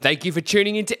Thank you for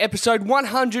tuning in to episode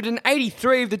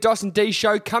 183 of the Dos and D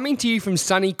Show, coming to you from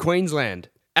sunny Queensland.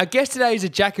 Our guest today is a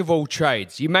jack of all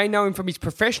trades. You may know him from his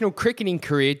professional cricketing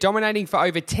career, dominating for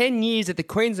over 10 years at the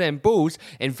Queensland Bulls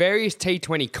and various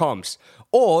T20 comps.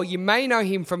 Or you may know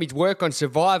him from his work on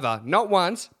Survivor, not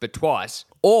once, but twice.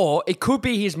 Or it could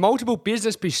be his multiple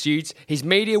business pursuits, his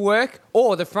media work,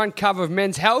 or the front cover of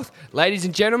Men's Health. Ladies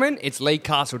and gentlemen, it's Lee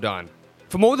Carseldine.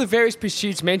 From all the various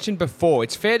pursuits mentioned before,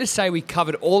 it's fair to say we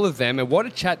covered all of them, and what a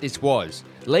chat this was.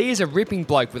 Lee is a ripping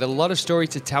bloke with a lot of stories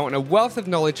to tell and a wealth of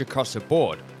knowledge across the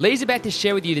board. Lee's about to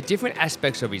share with you the different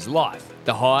aspects of his life,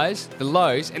 the highs, the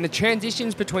lows, and the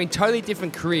transitions between totally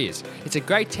different careers. It's a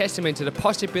great testament to the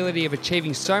possibility of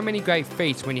achieving so many great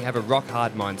feats when you have a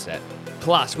rock-hard mindset.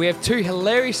 Plus, we have two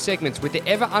hilarious segments with the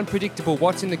ever-unpredictable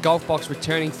What's in the Golf Box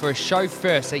returning for a show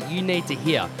first that you need to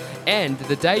hear, and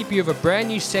the debut of a brand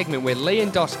new segment where Lee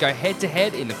and Dos go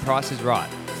head-to-head in The Price is Right.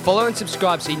 Follow and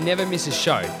subscribe so you never miss a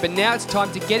show. But now it's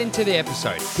time to get into the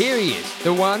episode. Here he is,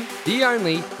 the one, the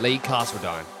only, Lee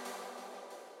Carseldine.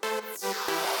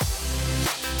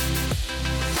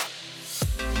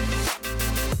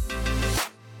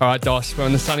 All right, Dos, we're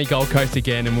on the sunny Gold Coast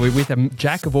again, and we're with a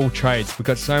jack of all trades. We've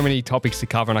got so many topics to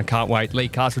cover, and I can't wait. Lee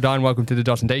Carseldine, welcome to the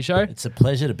Dos and D Show. It's a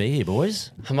pleasure to be here,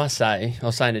 boys. I must say, I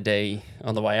was saying to D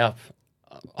on the way up,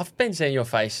 I've been seeing your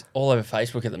face all over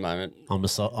Facebook at the moment.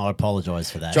 I apologise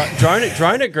for that.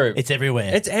 Droner group. It's everywhere.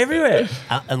 It's everywhere.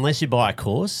 Unless you buy a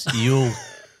course, you'll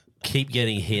keep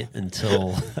getting hit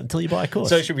until you buy a course.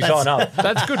 So should we sign up?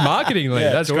 That's good marketing, Lee.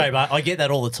 Yeah, That's it's great. But I get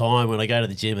that all the time when I go to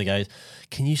the gym. They go,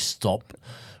 "Can you stop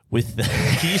with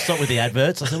the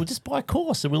adverts?" I said, "Well, just buy a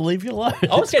course and we'll leave you alone."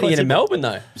 I was getting it in Melbourne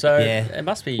though, so Yeah. it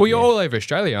must be. Well, you're all over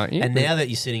Australia, aren't you? And now that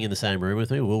you're sitting in the same room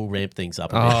with me, we'll ramp things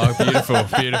up a bit. Oh, beautiful,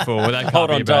 beautiful. Well, that can't Hold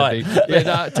be on a bad tight. thing.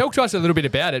 Yeah, talk to us a little bit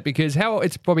about it, because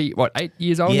it's probably, 8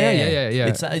 years old now?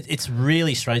 Yeah. It's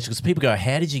really strange because people go,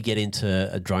 "How did you get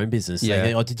into a drone business?" Yeah.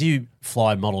 They go, "Oh, did you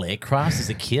fly model aircraft as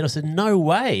a kid?" I said, "No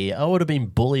way. I would have been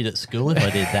bullied at school if I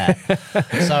did that."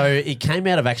 So it came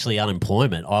out of actually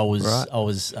unemployment.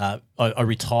 I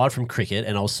retired from cricket,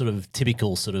 and I was sort of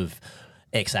typical sort of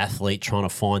ex-athlete trying to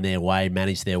find their way,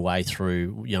 manage their way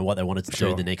through, what they wanted to do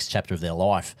in the next chapter of their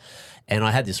life. And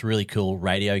I had this really cool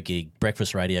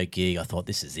breakfast radio gig. I thought,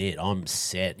 this is it. I'm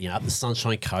set, up the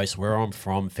Sunshine Coast, where I'm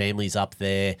from, family's up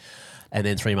there. And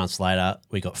then 3 months later,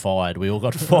 we got fired. We all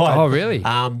got fired. Oh, really?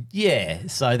 Yeah.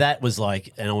 So that was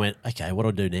like, and I went, okay, what do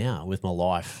I do now with my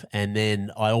life? And then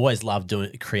I always loved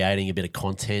creating a bit of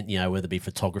content, whether it be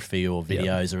photography or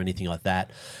videos or anything like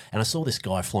that. And I saw this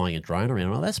guy flying a drone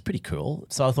around. Oh, that's pretty cool.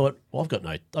 So I thought, well, I've got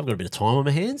a bit of time on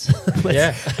my hands.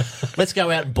 Let's go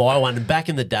out and buy one. And back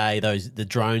in the day, the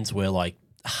drones were like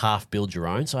half build your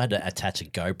own, so I had to attach a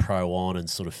GoPro on and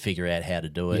sort of figure out how to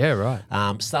do it. Yeah,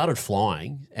 right. Started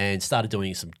flying and started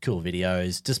doing some cool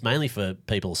videos, just mainly for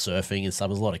people surfing and stuff.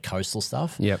 There's a lot of coastal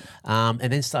stuff. Yep. And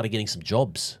then started getting some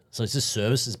jobs. So it's just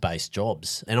services-based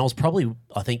jobs. And I was probably,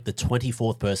 I think, the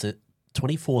 24th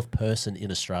person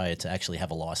in Australia to actually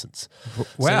have a license.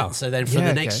 Wow. So then for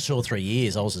the next 2 or 3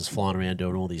 years, I was just flying around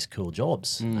doing all these cool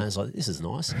jobs. And I was like, this is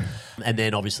nice. And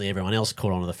then obviously everyone else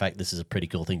caught on to the fact this is a pretty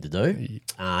cool thing to do.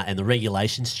 And the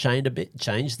regulations changed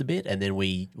a bit. And then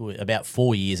we about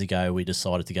 4 years ago, we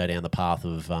decided to go down the path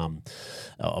of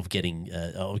being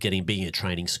a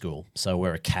training school. So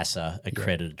we're a CASA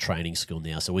accredited training school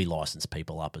now. So we license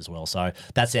people up as well. So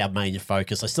that's our main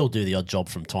focus. I still do the odd job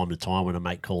from time to time when a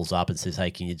mate calls up and says,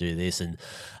 "Hey, can you do this?" And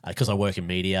because I work in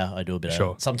media, I do a bit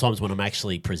of sometimes when I'm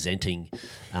actually presenting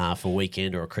for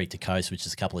Weekend or a Creek to Coast, which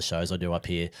is a couple of shows I do up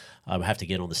here, I have to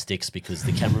get on the sticks because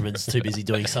the cameraman's too busy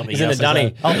doing something else. Isn't it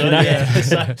dunny? I'll do it, yeah.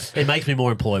 So it makes me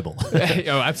more employable.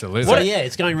 Oh, absolutely. So yeah,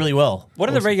 it's going really well. What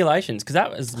are the regulations? Because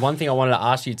that was one thing I wanted to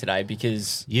ask you today.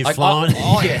 Because you've flown.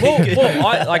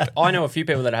 I know a few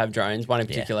people that have drones. One in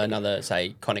particular, another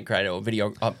say content creator or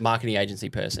video marketing agency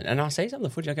person. And I see some of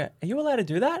the footage. I go, "Are you allowed to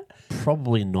do that?"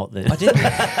 Probably not. Then I did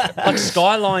like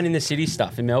skyline in the city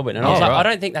stuff in Melbourne, and I was like, I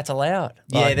don't think that's allowed.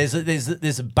 Yeah,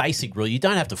 there's a basic rule. You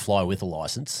don't have to fly with a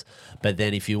license, but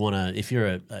then if you're a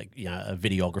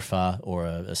videographer or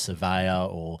a surveyor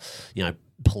or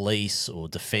police or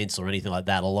defence or anything like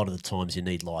that, a lot of the times you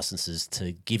need licenses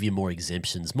to give you more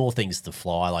exemptions, more things to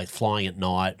fly, like flying at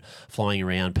night, flying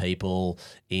around people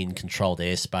in controlled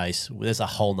airspace. There's a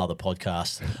whole nother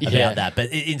podcast about that.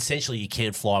 But essentially you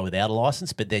can fly without a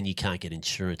license, but then you can't get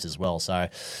insurance as well. So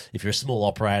if you're a small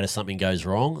operator, something goes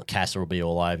wrong, CASA will be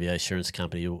all over you, insurance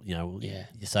company,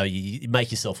 so you make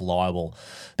yourself liable.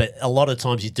 But a lot of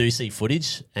times you do see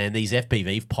footage, and these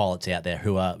FPV pilots out there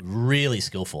who are really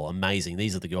skillful, amazing. These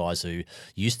these are the guys who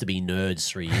used to be nerds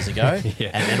 3 years ago.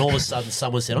 And then all of a sudden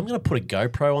someone said, I'm going to put a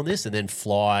GoPro on this and then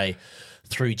fly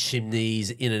through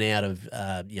chimneys, in and out of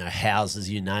houses,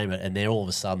 you name it. And then all of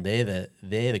a sudden they're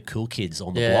the cool kids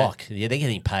on the block. Yeah, they're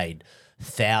getting paid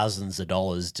thousands of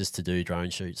dollars just to do drone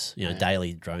shoots,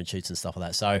 daily drone shoots and stuff like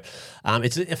that. So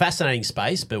it's a fascinating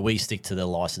space, but we stick to the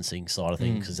licensing side of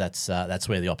things because that's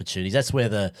where the opportunities, that's where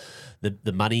the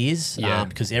money is.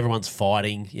 Because everyone's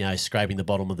fighting, scraping the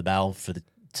bottom of the barrel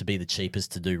to be the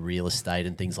cheapest to do real estate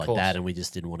and things like that, and we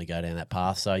just didn't want to go down that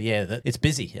path. So it's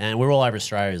busy, and we're all over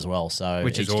Australia as well. So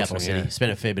which is awesome, capital city.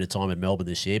 Spent a fair bit of time in Melbourne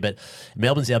this year, but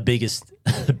Melbourne's our biggest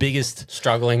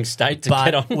struggling state to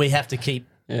get on. We have to keep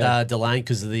delaying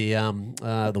because of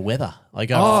the weather. I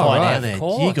go fly down there.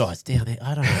 You guys down there,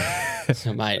 I don't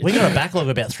know. Mate, we got a backlog of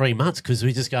about 3 months because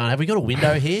we just going, have we got a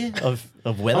window here of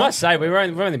weather? I must say, we've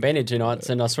only been here 2 nights,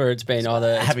 and I swear it's been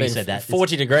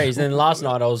 40 degrees. And then last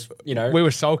night I was, we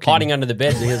were sulking, hiding under the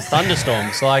bed because of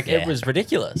thunderstorms. It was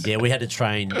ridiculous. Yeah, we had to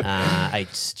train 8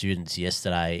 students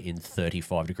yesterday in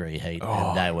 35-degree heat,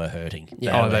 and they were hurting.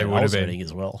 Yeah, they would have been hurting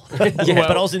as well. But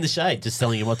I was in the shade, just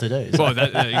telling you what to do. So. Well,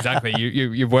 exactly.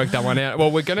 You've worked that one out.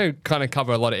 Well, we're going to kind of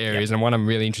cover a lot of areas, and one I'm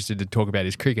really interested to talk about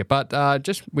is cricket. But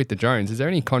just with the drones, is there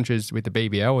any contras with the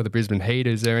BBL or the Brisbane Heat?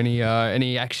 Is there any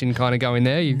action kind of going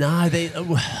there? No,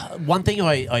 one thing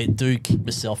I do kick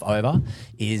myself over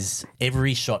is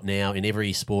every shot now in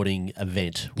every sporting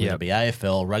event, whether it be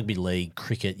AFL, rugby league,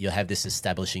 cricket, you'll have this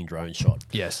establishing drone shot.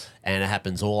 Yes. And it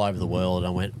happens all over the world. And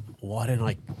I went, why don't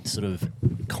I sort of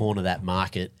corner that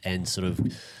market and sort of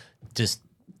just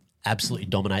absolutely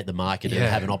dominate the market and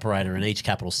have an operator in each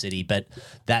capital city? But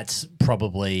that's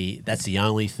the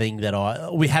only thing that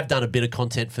we have done a bit of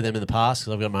content for them in the past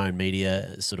because I've got my own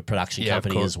media sort of production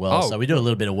company as well. So we do a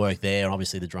little bit of work there, and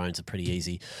obviously the drones are pretty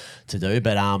easy to do.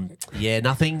 But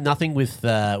nothing with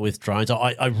drones.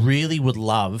 I really would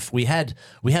love. We had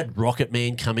Rocket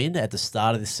Man come in at the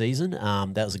start of this season.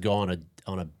 That was a guy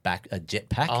on a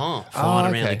jetpack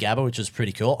flying around the Gabba, which was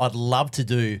pretty cool. I'd love to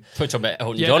do. Talk about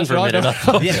Elton John for a minute. I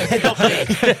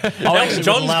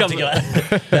actually would love to go,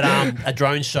 but a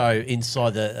drone show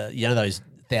inside the those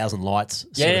 1,000 lights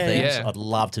sort of things. I'd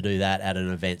love to do that at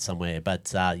an event somewhere, but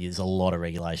there's a lot of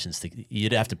regulations.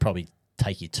 You'd have to probably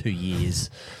take you 2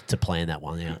 years to plan that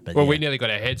one out. But we nearly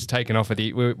got our heads taken off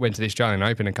we went to the Australian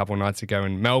Open a couple of nights ago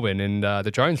in Melbourne, and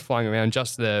the drones flying around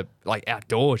just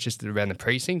outdoors, just around the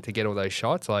precinct to get all those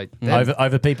shots,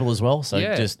 over people as well. So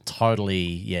just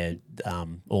totally,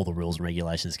 all the rules and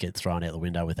regulations get thrown out the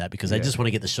window with that because they just want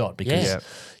to get the shot. Because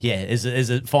there's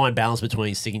a fine balance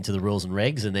between sticking to the rules and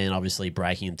regs and then obviously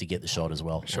breaking them to get the shot as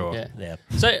well. Sure. Yeah.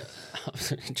 So,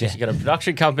 you got a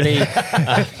production company, you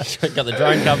got the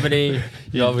drone company.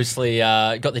 You obviously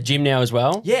got the gym now as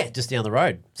well. Yeah, just down the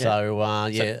road.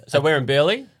 Yeah. So we're in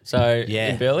Burleigh.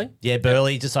 In Burleigh? Yeah,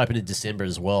 Burleigh just opened in December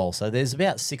as well. So there's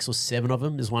about 6 or 7 of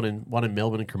them. There's one in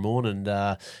Melbourne and Cremorne,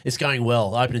 and it's going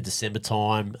well. Opened in December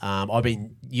time. I've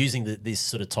been using this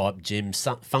sort of type gym,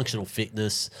 functional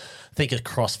fitness. Think of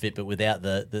CrossFit, but without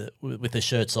with the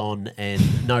shirts on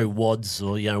and no wads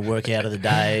or work out of the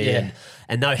day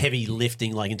and no heavy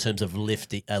lifting like in terms of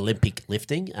Olympic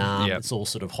lifting. It's all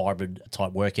sort of hybrid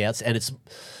type workouts, and it's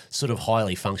sort of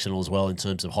highly functional as well in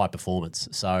terms of high performance.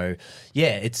 So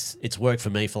it's worked for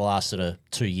me for the last sort of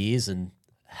 2 years and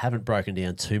haven't broken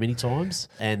down too many times.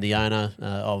 And the owner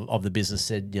of the business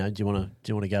said, do you want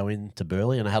to go into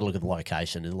Burleigh? And I had a look at the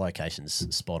location, and the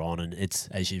location's spot on. And it's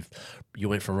as you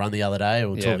went for a run the other day,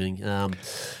 or talking,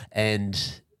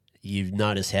 and you've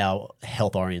noticed how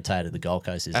health orientated the Gold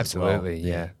Coast is.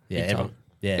 Absolutely, as well.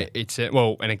 Yeah. It's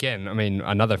and again, I mean,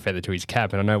 another feather to his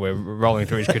cap, and I know we're rolling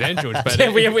through his credentials, but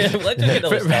let's get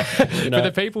all stuff, for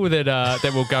the people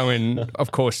that will go and,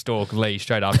 of course, stalk Lee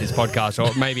straight after this podcast,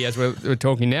 or maybe as we're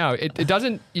talking now, you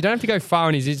don't have to go far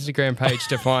on his Instagram page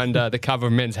to find the cover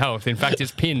of Men's Health. In fact,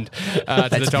 it's pinned to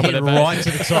the top of the page. Right to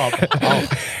the top.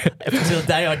 Until the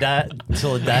day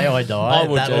I die,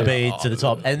 that'll be to the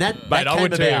top. And that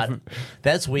came about.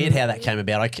 That's weird how that came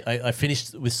about. I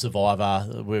finished with Survivor.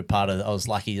 I was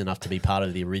lucky enough to be part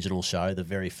of the original show, the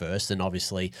very first, and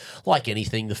obviously, like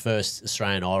anything, the first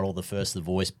Australian Idol, the first The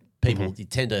Voice, people you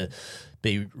tend to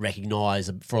be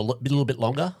recognised for a little bit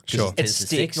longer. Sure. It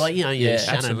sticks. Like,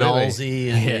 Shannon Knowlesy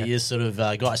and you sort of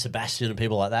Guy Sebastian and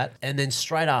people like that. And then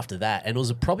straight after that, and it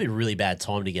was probably a really bad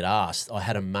time to get asked, I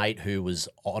had a mate who was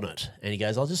on it, and he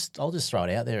goes, I'll just throw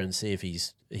it out there and see if he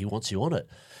wants you on it.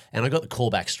 And I got the call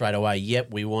back straight away.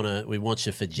 Yep, we want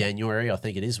you for January, I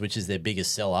think it is, which is their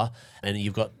biggest seller, and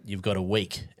you've got a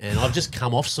week. And I've just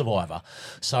come off Survivor,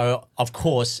 so of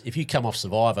course, if you come off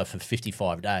Survivor for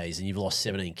 55 days and you've lost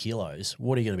 17 kilos,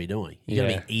 what are you going to be doing? You're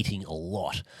going to be eating a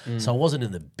lot. So I wasn't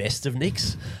in the best of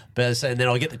nicks, but and then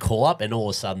I get the call up, and all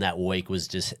of a sudden that week was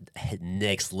just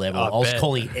next level. I was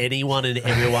calling anyone and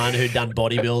everyone who'd done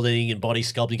bodybuilding and body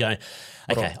sculpting, going,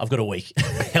 okay, I've got a week.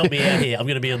 Help me out here. I'm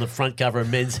going to be on the front cover of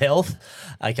Men's Health.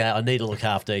 Okay, I need to look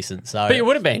half decent. So, but you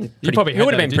would have been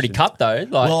pretty cut though.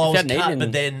 Like, well, I was cut,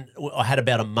 but then I had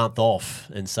about a month off,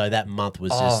 and so that month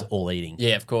was just all eating.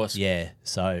 Yeah, of course. Yeah,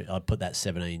 so I put that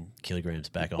 17 kilograms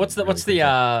back on. What's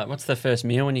the first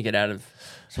meal when you get out of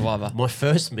Survivor? My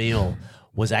first meal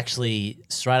was actually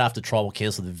straight after Tribal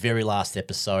Council, the very last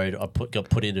episode. I got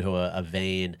put into a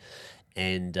van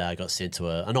and got sent to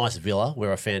a nice villa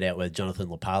where I found out where Jonathan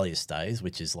LaPaglia stays,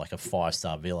 which is like a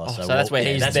 5-star villa. So that's where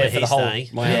he's there for the whole.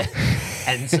 Wow. Yeah.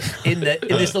 And so in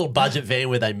this little budget van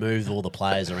where they moved all the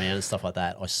players around and stuff like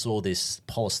that, I saw this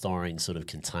polystyrene sort of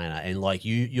container, and like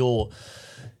your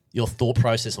thought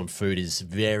process on food is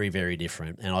very, very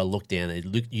different. And I looked down,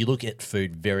 and you look at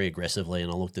food very aggressively,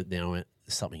 and I looked at it down and went,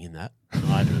 there's something in that. And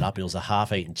I opened it up, and it was a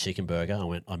half-eaten chicken burger. I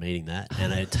went, I'm eating that.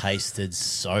 And it tasted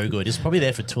so good. It's probably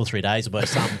there for 2 or 3 days by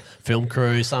some film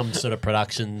crew, some sort of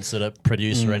production sort of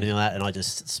producer or anything like that, and I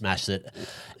just smashed it.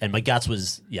 And my guts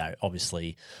was,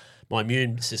 obviously my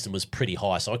immune system was pretty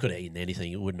high, so I could have eaten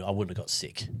anything. I wouldn't have got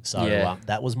sick. So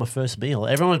that was my first meal.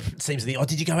 Everyone seems to think,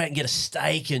 did you go out and get a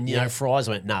steak and fries?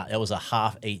 I went, nah, that was a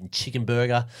half-eaten chicken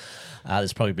burger.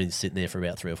 That's probably been sitting there for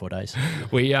about 3 or 4 days.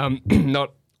 We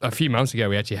a few months ago,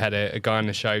 we actually had a guy on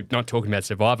the show not talking about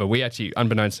Survivor. We actually,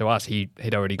 unbeknownst to us, he'd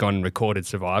already gone and recorded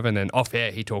Survivor, and then off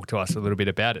air he talked to us a little bit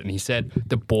about it, and he said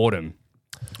the boredom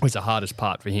was the hardest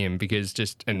part for him because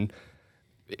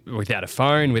without a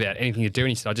phone, without anything to do, and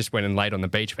he said, I just went and laid on the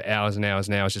beach for hours and hours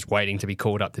and hours just waiting to be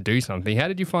called up to do something. How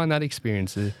did you find that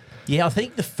experience? Yeah, I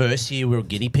think the first year we were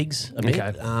guinea pigs a bit.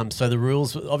 Okay. So the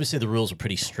rules were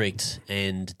pretty strict,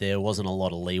 and there wasn't a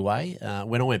lot of leeway.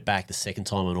 When I went back the second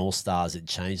time on All Stars, it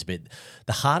changed a bit.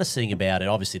 The hardest thing about it,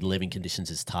 obviously the living conditions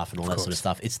is tough and all that sort of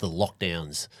stuff. It's the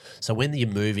lockdowns. So when you're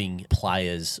moving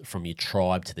players from your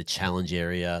tribe to the challenge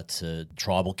area to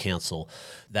tribal council,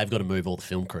 they've got to move all the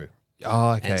film crew.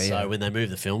 Oh, okay. And so when they move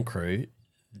the film crew,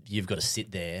 you've got to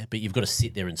sit there, but you've got to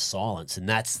sit there in silence. And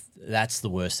that's the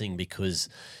worst thing, because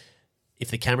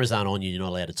if the cameras aren't on you, you're not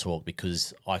allowed to talk,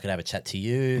 because I could have a chat to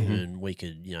you and we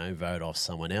could, vote off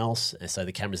someone else. And so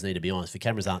the cameras need to be on. If the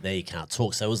cameras aren't there, you can't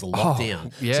talk. So it was the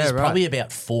lockdown. So it's probably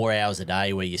about 4 hours a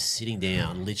day where you're sitting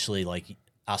down, literally like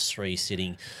us three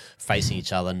sitting, facing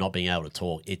each other, not being able to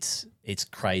talk. It's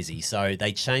crazy. So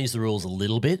they changed the rules a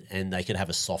little bit, and they could have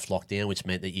a soft lockdown, which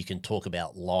meant that you can talk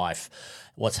about life,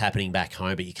 what's happening back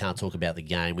home, but you can't talk about the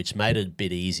game, which made it a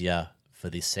bit easier for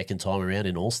this second time around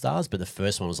in All Stars. But the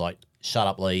first one was like, shut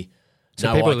up, Lee. So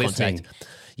no people eye are listening. contact.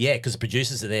 Yeah, because the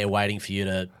producers are there waiting for you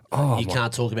to. You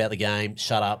can't talk about the game.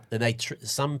 Shut up. And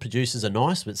some producers are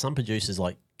nice, but some producers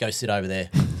like go sit over there.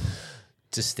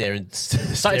 Just staring.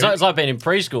 It's like being in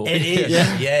preschool. It is.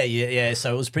 Yeah.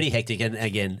 So it was pretty hectic. And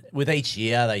again, with each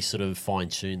year, they sort of fine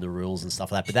tune the rules and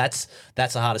stuff like that. But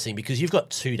that's the hardest thing, because you've got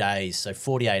 2 days, so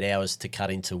 48 hours to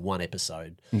cut into one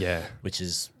episode. Yeah. Which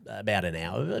is about an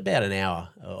hour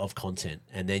of content.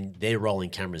 And then they're rolling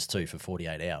cameras too for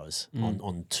 48 hours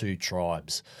on 2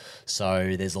 tribes.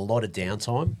 So there's a lot of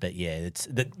downtime. But yeah, it's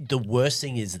the worst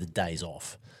thing is the days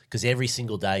off. Because every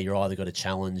single day you're either got a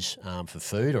challenge for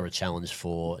food or a challenge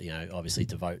for, obviously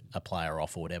to vote a player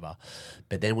off or whatever.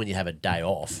 But then when you have a day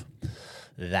off,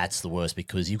 that's the worst,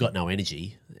 because you've got no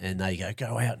energy, and they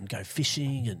go out and go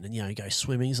fishing and go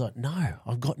swimming. He's like, no,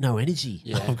 I've got no energy.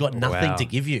 Yeah. I've got nothing to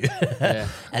give you. Yeah.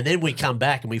 And then we come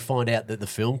back and we find out that the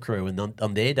film crew, and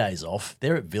on their days off,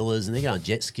 they're at villas and they're going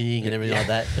jet skiing and everything like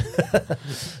that.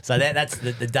 So that's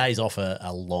the days off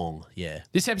are long. Yeah.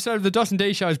 This episode of the Dos and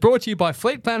D Show is brought to you by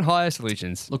Fleet Plan Hire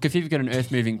Solutions. Look, if you've got an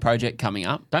earth-moving project coming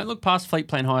up, don't look past Fleet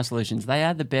Plan Hire Solutions. They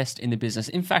are the best in the business.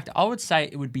 In fact, I would say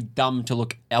it would be dumb to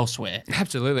look elsewhere.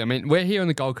 Absolutely. I mean, we're here on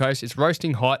the Gold Coast. It's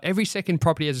roasting hot. Every second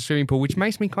property has a swimming pool, which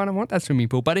makes me kind of want that swimming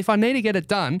pool. But if I need to get it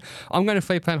done, I'm going to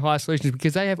Fleet Plan Hire Solutions,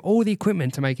 because they have all the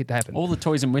equipment to make it happen. All the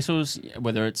toys and whistles,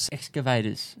 whether it's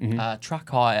excavators, truck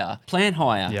hire, plant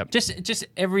hire, just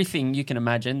everything you can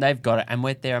imagine, they've got it. And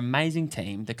with their amazing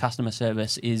team, the customer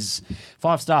service is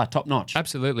 5-star, top notch.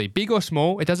 Absolutely. Big or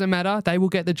small, it doesn't matter. They will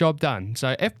get the job done.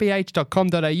 So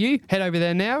fbh.com.au, head over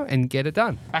there now and get it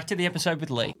done. Back to the episode with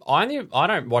Lee. I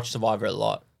don't watch Survivor a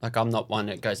lot. Like, I'm not one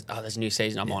that goes, there's a new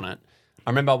season, I'm on it. I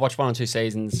remember I watched 1 or 2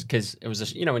 seasons because it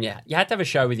was, when you had to have a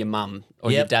show with your mum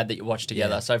or your dad that you watched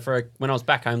together. Yeah. So when I was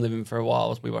back home living for a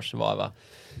while, we watched Survivor.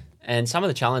 And some of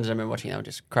the challenges I remember watching, they were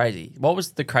just crazy. What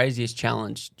was the craziest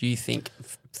challenge, do you think,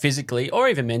 physically or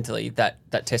even mentally,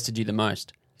 that tested you the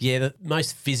most? Yeah, the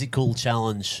most physical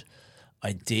challenge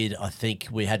I think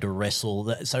we had to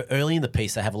wrestle. So early in the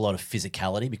piece, they have a lot of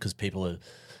physicality because people are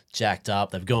jacked up.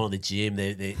 They've gone to the gym.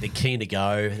 They're keen to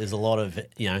go. There's a lot of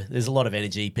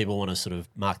energy. People want to sort of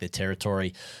mark their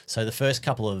territory. So the first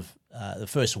the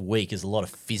first week is a lot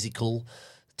of physical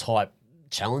type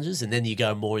challenges, and then you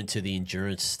go more into the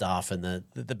endurance stuff. And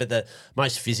but the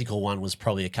most physical one was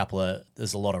probably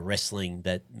there's a lot of wrestling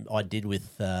that I did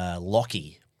with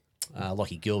Lockie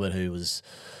Gilbert, who was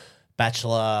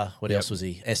Bachelor. What else was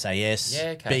he? SAS. Yeah,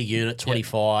 okay. Big unit,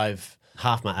 25.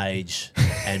 Half my age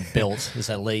and built.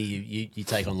 So Lee, you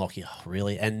take on Lockie, oh,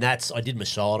 really? And I did my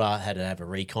shoulder, had to have a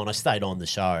recon. I stayed on the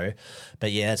show,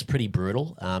 but yeah, it's pretty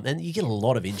brutal. And you get a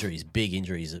lot of injuries, big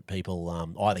injuries that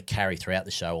people either carry throughout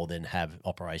the show or then have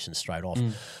operations straight off.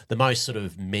 The most sort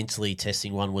of mentally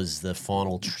testing one was the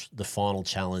final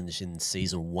challenge in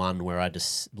season 1, where I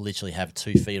just literally have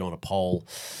 2 feet on a pole,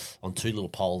 on 2 little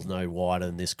poles no wider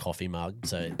than this coffee mug.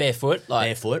 So barefoot,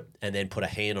 and then put a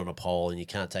hand on a pole, and you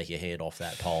can't take your hand off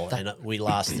that pole. And we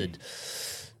lasted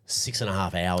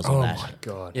 6.5 hours on that. Oh, my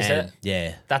God. Is it?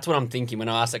 Yeah. That's what I'm thinking. When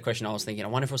I asked that question, I was thinking, I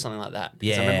wonder if it was something like that.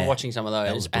 Because I Yeah. remember watching some of That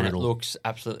those, was and it brutal. looks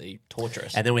absolutely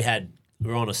torturous. And then we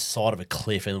were on a side of a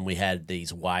cliff, and we had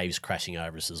these waves crashing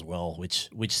over us as well, which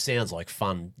sounds like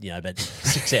fun, but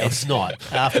 6 hours. it's not.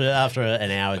 After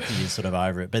an hour, you're sort of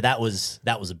over it. But that was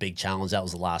a big challenge. That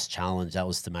was the last challenge. That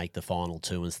was to make the final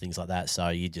 2 and things like that. So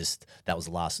that was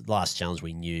the last challenge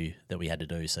we knew that we had to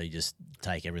do. So you just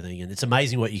take everything, and it's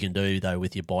amazing what you can do though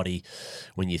with your body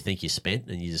when you think you're spent,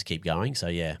 and you just keep going. So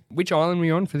yeah. Which island were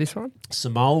you on for this one?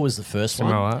 Samoa was the first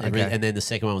Samoa, one, okay. and then the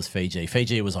second one was Fiji.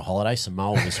 Fiji was a holiday.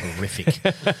 Samoa was horrific.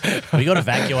 We got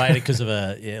evacuated because of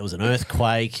it was an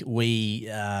earthquake.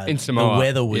 In Samoa, the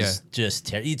weather was just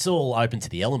terrible. It's all open to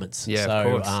the elements. Yeah, so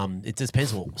of course. it just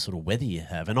depends what sort of weather you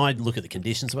have. And I look at the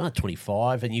conditions. We're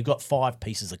 25, and you've got 5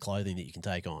 pieces of clothing that you can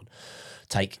take on.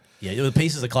 The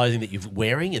pieces of clothing that you're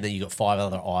wearing, and then you've got 5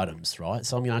 other items, right?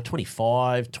 So I'm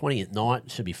 25, 20 at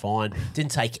night, should be fine.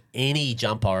 Didn't take any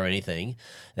jumper or anything.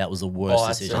 That was the worst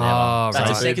decision ever. Oh, So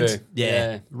right. second,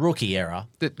 Yeah. rookie error.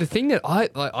 The thing that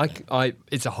I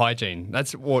it's a hygiene.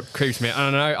 That's what creeps me out.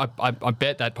 I don't know. I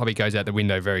bet that probably goes out the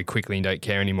window very quickly and don't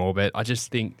care anymore. But I just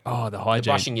think, the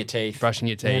hygiene. Brushing your teeth.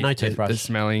 Yeah, no toothbrush. The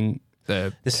smelling.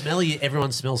 The smell,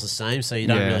 everyone smells the same, so you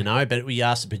don't really know. But we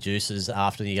ask the producers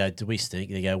after, you go, do we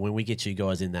stink? They go, when we get you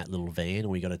guys in that little van,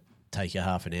 we got to take you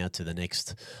half an hour to the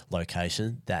next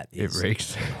location. That is It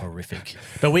reeks. horrific.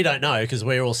 But we don't know because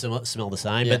we all smell the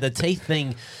same. Yeah. But the teeth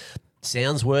thing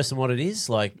sounds worse than what it is.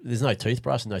 Like, there's no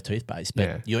toothbrush and no toothpaste,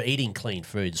 but you're eating clean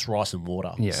food. It's rice and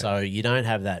water. Yeah. So you don't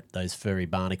have those furry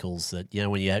barnacles that,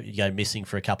 when you go missing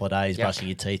for a couple of days brushing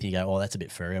your teeth, and you go, oh, that's a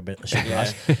bit furry, I should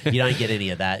brush. You don't get any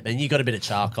of that. And you got a bit of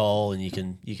charcoal, and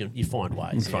you find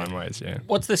ways. Find ways, yeah.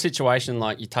 What's the situation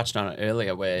like? You touched on it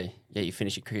earlier, where you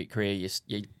finish your cricket career,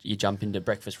 you jump into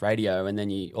breakfast radio, and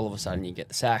then all of a sudden you get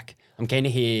the sack. I'm keen to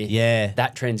hear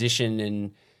that transition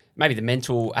and maybe the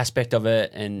mental aspect of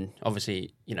it, and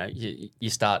obviously you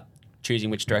start choosing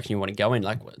which direction you want to go in.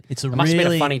 Like, it must have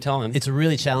been a funny time. It's a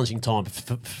really challenging time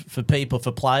for people,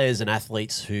 for players and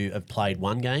athletes who have played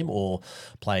one game or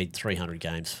played 300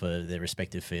 games for their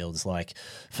respective fields. Like,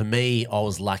 for me, I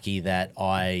was lucky that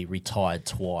I retired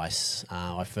twice.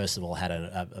 I first of all had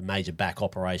a major back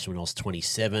operation when I was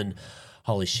 27.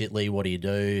 Holy shit, Lee, what do you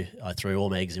do? I threw all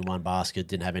my eggs in one basket,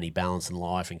 didn't have any balance in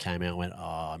life, and came out and went,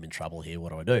 I'm in trouble here.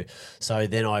 What do I do? So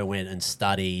then I went and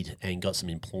studied and got some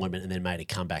employment, and then made a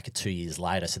comeback 2 years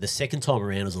later. So the second time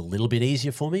around was a little bit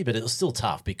easier for me, but it was still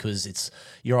tough because it's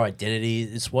your identity.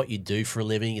 It's what you do for a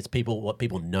living. It's what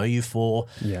people know you for.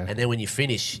 Yeah. And then when you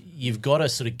finish, you've got to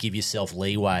sort of give yourself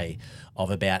leeway of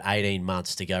about 18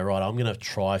 months to go, right, I'm going to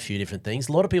try a few different things.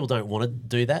 A lot of people don't want to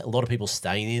do that. A lot of people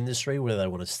stay in the industry, whether they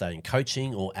want to stay in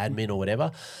coaching or admin or whatever.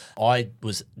 I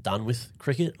was done with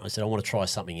cricket. I said, I want to try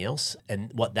something else. And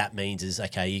what that means is,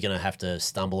 okay, you're going to have to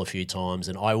stumble a few times.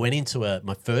 And I went into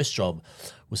my first job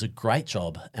was a great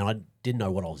job, and I didn't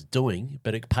know what I was doing,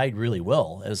 but it paid really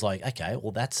well. It was like, okay,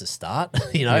 well, that's a start.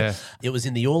 It was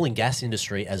in the oil and gas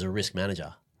industry as a risk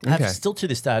manager. Still to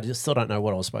this day, I still don't know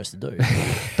what I was supposed to do.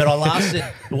 But I lasted,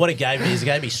 what it gave me is it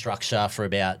gave me structure for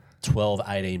about 12,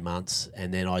 18 months.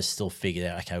 And then I still figured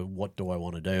out, okay, what do I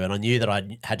want to do? And I knew that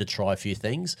I had to try a few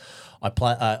things.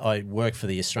 I worked for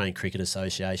the Australian Cricket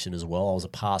Association as well. I was a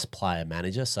past player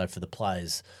manager. So for the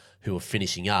players who are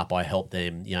finishing up, I help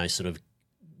them, sort of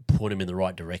put them in the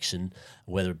right direction,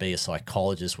 whether it be a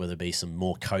psychologist, whether it be some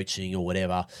more coaching or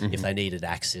whatever. If they needed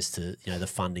access to, the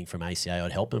funding from ACA,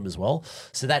 I'd help them as well.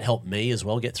 So that helped me as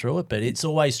well get through it. But it's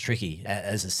always tricky.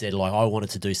 As I said, like I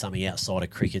wanted to do something outside of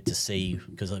cricket to see,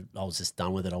 because I was just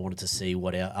done with it. I wanted to see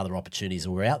what our other opportunities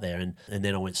were out there. And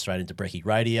then I went straight into Brekkie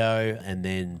Radio, and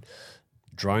then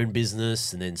drone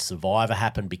business, and then Survivor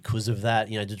happened because of that.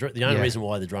 The only reason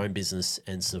why the drone business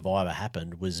and Survivor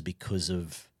happened was because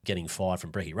of getting fired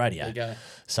from Brekkie Radio. There you go.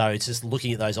 So it's just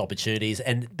looking at those opportunities,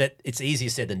 but it's easier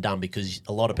said than done, because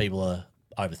a lot of people are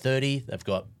over 30.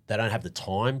 They don't have the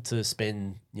time to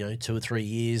spend 2 or 3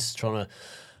 years trying to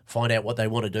find out what they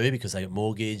want to do, because they got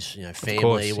mortgage,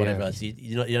 family, whatever. Yeah.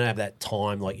 You don't have that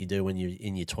time like you do when you're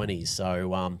in your 20s.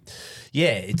 So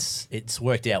it's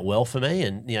worked out well for me,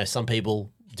 and some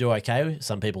people do okay.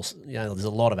 Some people, there's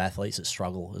a lot of athletes that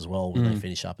struggle as well when they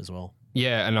finish up as well.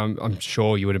 Yeah, and I'm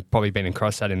sure you would have probably been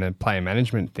across that in the player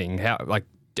management thing. I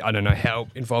don't know how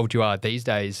involved you are these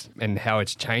days and how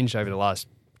it's changed over the last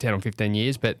 10 or 15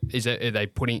 years, but are they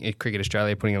Cricket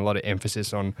Australia putting a lot of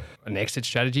emphasis on an exit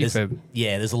strategy?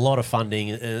 There's a lot of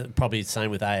funding, probably the same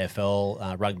with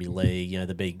AFL, rugby league,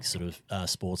 the big sort of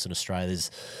sports in Australia. There's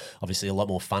obviously a lot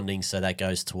more funding, so that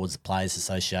goes towards the Players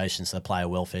Association, so player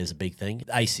welfare is a big thing.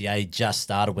 ACA just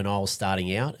started when I was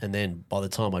starting out, and then by the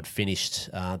time I'd finished,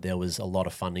 there was a lot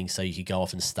of funding, so you could go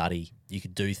off and study. You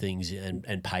could do things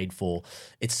and paid for.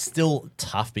 It's still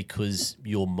tough because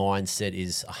your mindset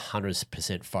is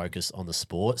 100% focused on the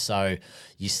sport. So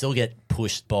you still get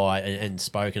pushed by and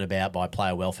spoken about by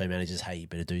player welfare managers. Hey, you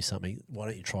better do something. Why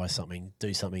don't you try something?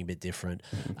 Do something a bit different.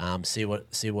 See what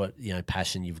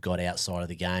passion you've got outside of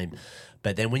the game.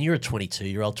 But then when you're a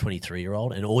 22-year-old,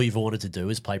 23-year-old, and all you've wanted to do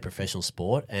is play professional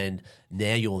sport, and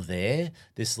now you're there,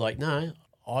 this like, no,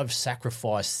 I've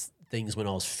sacrificed things when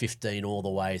I was 15 all the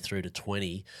way through to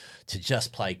 20 to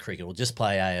just play cricket or just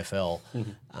play AFL.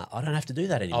 I don't have to do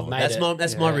that anymore.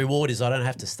 That's my reward, is I don't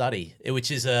have to study,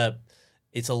 which is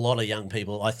it's a lot of young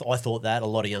people. I thought that a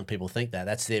lot of young people think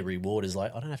that's their reward, is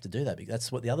like, I don't have to do that because that's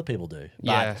what the other people do.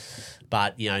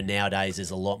 But nowadays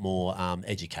there's a lot more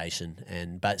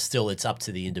education, but still it's up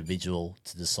to the individual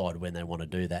to decide when they want to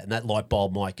do that. And that light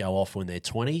bulb might go off when they're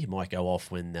 20, might go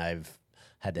off when they've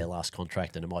had their last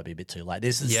contract, and it might be a bit too late.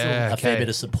 There's still a fair bit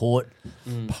of support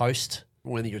post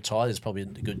when you retire. There's probably a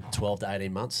good 12 to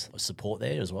 18 months of support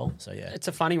there as well. So yeah, it's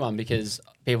a funny one because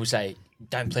people say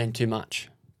don't plan too much,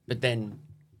 but then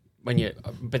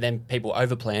people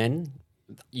overplan.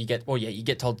 You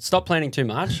get told stop planning too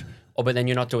much, but then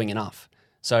you're not doing enough.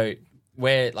 So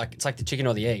it's like the chicken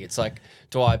or the egg. It's like,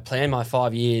 do I plan my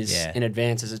 5 years in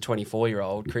advance as a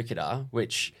 24-year-old cricketer,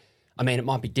 which, I mean, it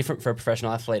might be different for a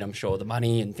professional athlete, I'm sure, the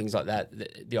money and things like that,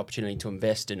 the opportunity to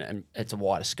invest in, and it's a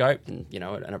wider scope than,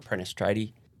 an apprentice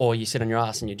tradie. Or you sit on your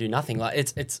ass and you do nothing. Like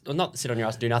it's not sit on your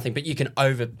ass and do nothing, but you can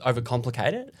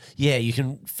overcomplicate it. Yeah, you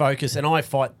can focus, and I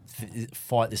fight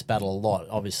this battle a lot.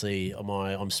 Obviously,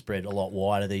 I'm spread a lot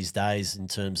wider these days in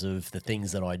terms of the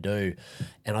things that I do,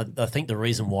 and I think the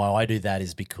reason why I do that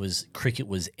is because cricket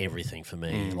was everything for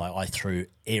me. Like I threw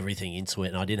everything into it,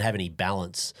 and I didn't have any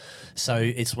balance. So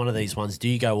it's one of these ones. Do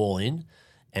you go all in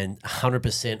and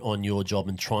 100% on your job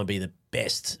and try and be the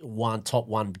best top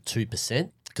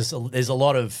 1-2%? Because there's a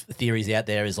lot of theories out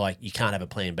there is like you can't have a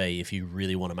plan B if you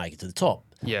really want to make it to the top.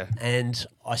 Yeah. And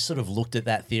I sort of looked at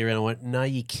that theory and I went, no,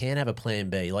 you can have a plan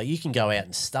B. Like you can go out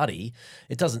and study.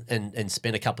 It doesn't and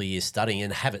spend a couple of years studying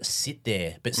and have it sit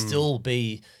there, but still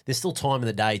there's still time in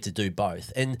the day to do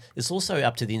both. And it's also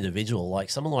up to the individual. Like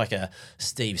someone like a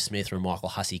Steve Smith or a Michael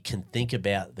Hussey can think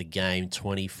about the game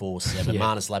 24/7.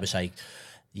 Marnus Labuschagne.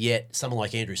 Yet someone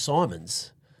like Andrew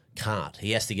Simons can't.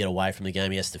 He has to get away from the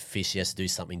game. He has to fish. He has to do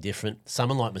something different.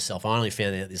 Someone like myself, I only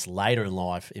found out this later in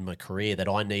life in my career that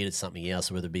I needed something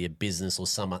else, whether it be a business or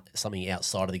something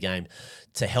outside of the game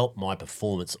to help my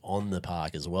performance on the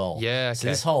park as well. Yeah. Okay. So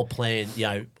this whole plan,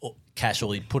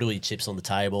 put all your chips on the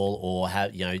table, or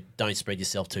don't spread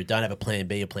yourself too. Don't have a plan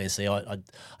B or plan C. I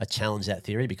challenge that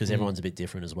theory because everyone's a bit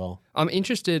different as well. I'm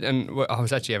interested, and I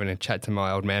was actually having a chat to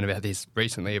my old man about this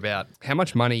recently, about how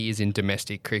much money is in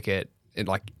domestic cricket,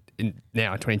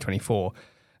 now in 2024.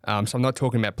 So I'm not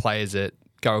talking about players that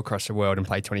go across the world and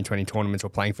play 2020 tournaments or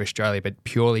playing for Australia, but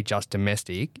purely just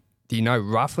domestic. Do you know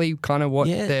roughly kind of what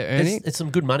they're earning? It's some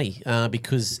good money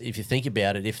because if you think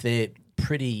about it, if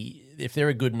they're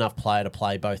a good enough player to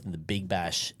play both in the Big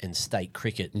Bash and state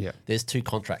cricket, there's 2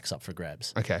 contracts up for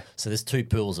grabs. Okay. So there's 2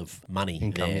 pools of money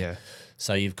income there. Yeah.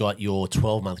 So you've got your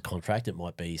 12-month contract. It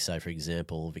might be, say, for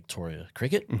example, Victoria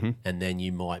Cricket, and then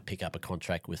you might pick up a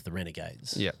contract with the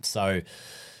Renegades. Yeah. So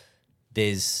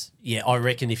I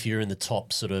reckon if you're in the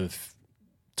top sort of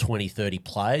 20, 30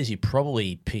 players, you're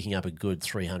probably picking up a good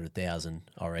 300,000,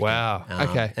 I reckon. Wow.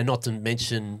 Okay. And not to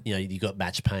mention, you got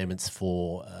match payments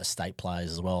for state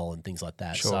players as well and things like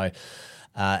that. Sure. So,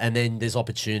 and then there's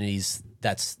opportunities.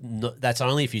 That's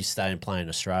only if you stay and play in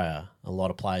Australia. A lot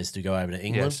of players do go over to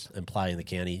England and play in the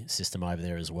county system over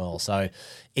there as well. So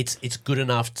it's good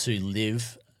enough to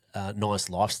live a nice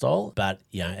lifestyle. But,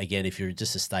 again, if you're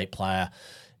just a state player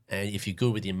and if you're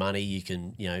good with your money, you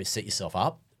can, set yourself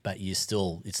up. But it's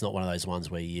not one of those ones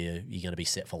where you're going to be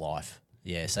set for life.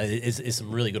 Yeah, so there's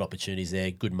some really good opportunities there,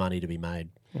 good money to be made.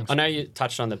 I know you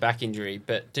touched on the back injury,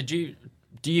 but do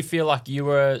you feel like you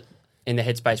were in the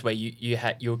headspace where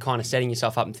you were kind of setting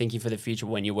yourself up and thinking for the future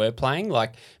when you were playing,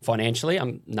 like financially?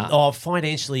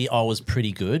 Financially, I was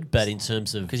pretty good, but in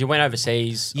terms of... Because you went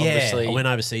overseas, obviously. I went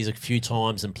overseas a few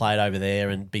times and played over there,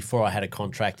 and before I had a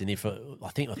contract, and I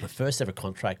think my first ever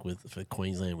contract for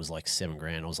Queensland was like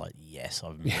 $7,000. I was like, yes,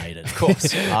 I've made it. Of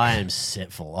course. I am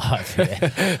set for life.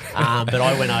 Yeah. But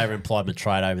I went over and applied my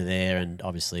trade over there and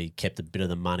obviously kept a bit of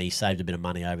the money, saved a bit of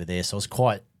money over there, so I was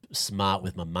quite smart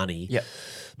with my money. Yep.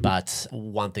 But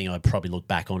one thing I probably look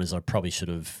back on is I probably should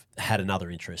have had another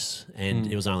interest. And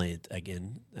it was only,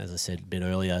 again, as I said a bit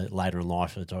earlier, later in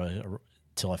life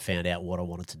until I found out what I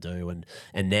wanted to do.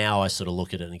 And now I sort of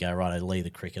look at it and go, right, I leave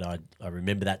the cricket. I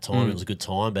remember that time. It was a good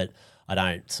time, but I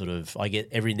don't I get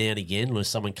every now and again when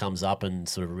someone comes up and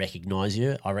sort of recognise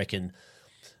you, I reckon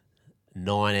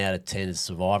 9 out of 10 is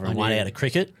Survivor and 1 out of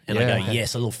cricket. And I go,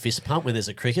 yes, a little fist pump when there's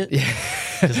a cricket.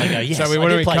 Because I go, yes. So we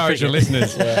want to encourage your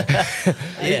listeners.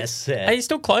 Yes. Yeah. Are you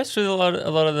still close with a lot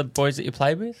of the boys that you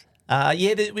played with?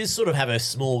 We sort of have a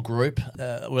small group.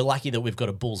 We're lucky that we've got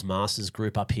a Bulls Masters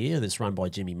group up here that's run by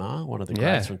Jimmy Marr, one of the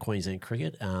greats from Queensland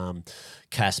cricket.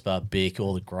 Casper, Bick,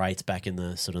 all the greats back in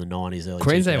the sort of the 90s, early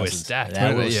Queensland 2000s. was stacked.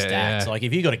 They were stacked. Like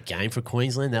if you got a game for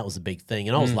Queensland, that was a big thing.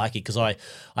 And I was lucky because I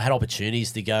had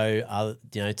opportunities to go,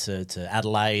 to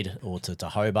Adelaide or to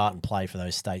Hobart and play for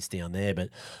those states down there. But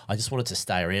I just wanted to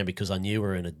stay around because I knew we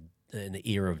were in an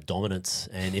era of dominance.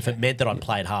 And if it meant that I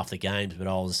played half the games, but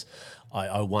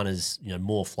I won as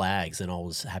more flags, then I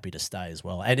was happy to stay as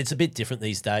well. And it's a bit different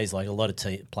these days. Like a lot of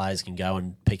players can go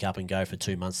and pick up and go for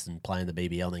 2 months and play in the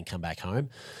BBL and then come back home.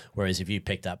 Whereas if you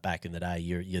picked up back in the day,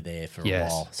 you're there for a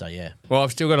while. So yeah. Well,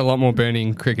 I've still got a lot more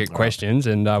burning cricket questions,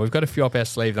 and we've got a few up our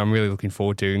sleeve that I'm really looking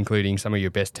forward to, including some of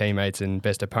your best teammates and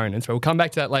best opponents. But we'll come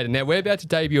back to that later. Now we're about to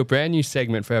debut a brand new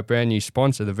segment for our brand new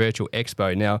sponsor, the Virtual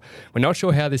Expo. Now we're not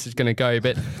sure how this is going to go,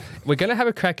 but we're going to have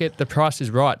a crack at The Price is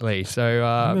Right, Lee. So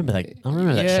I remember that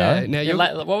show.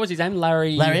 Now what was his name?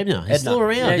 Larry Ebner. He's still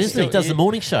around, isn't he? He does the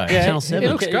morning show. Yeah, Channel 7. He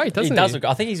looks great, doesn't he? He does.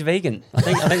 I think he's vegan. I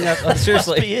think that's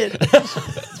seriously.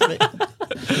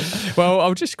 Well,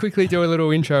 I'll just quickly do a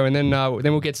little intro, and then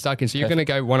we'll get stuck in. So you're going to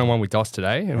go one-on-one with Dos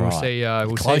today, and we'll see.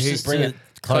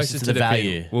 Closest to the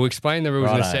value. We'll explain the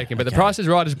rules in a second. But The Price is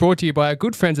Right is brought to you by our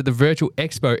good friends at the Virtual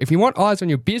Expo. If you want eyes on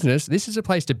your business, this is a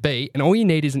place to be, and all you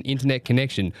need is an internet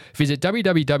connection. Visit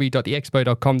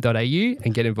www.theexpo.com.au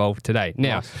and get involved today.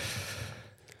 Now,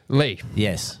 Lee.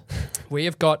 Yes. We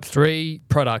have got 3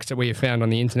 products that we have found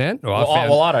on the internet.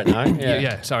 I don't know.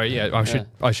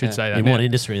 I should say that. In what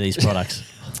industry are these products?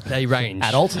 They range.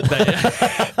 Adult? Because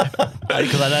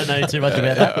I don't know too much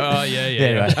about that.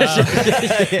 Anyway.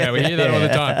 We hear that all the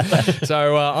time.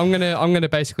 So I'm gonna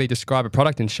basically describe a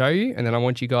product and show you, and then I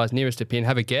want you guys nearest to pin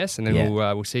have a guess, and then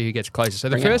we'll see who gets closer. So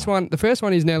the first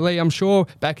one is now, Lee. I'm sure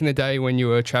back in the day when you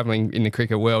were travelling in the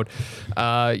cricket world,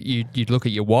 you'd look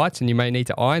at your whites and you may need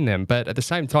to iron them, but at the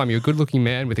same time you're a good-looking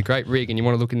man with a great rig, and you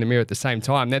want to look in the mirror at the same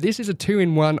time. Now this is a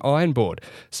 2-in-1 iron board,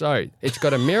 so it's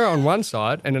got a mirror on one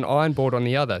side and an iron board on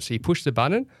the other. So you push the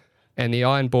button, and the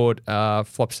iron board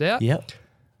flops out. Yep.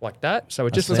 Like that. So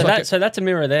it just looks like so that's a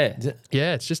mirror there.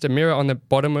 Yeah, it's just a mirror on the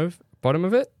bottom of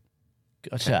it.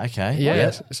 Gotcha. Okay.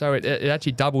 Yeah. So it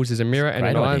actually doubles as a mirror and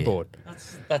an iron board.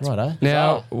 That's right.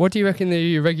 Now, what do you reckon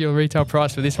the regular retail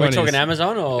price for this one is? We're talking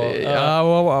Amazon or?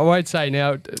 Well, I won't say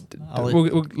now.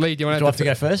 Lee, do you want to have to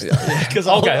go first? Because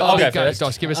I'll go first.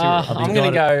 Dos, give us I'm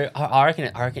going to go. I reckon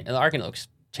it looks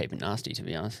cheap and nasty, to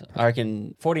be honest. I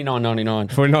reckon $49.99.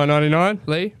 $49.99,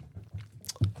 Lee?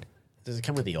 Does it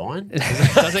come with the iron?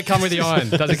 Does it come with the iron?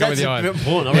 Does it come with the iron?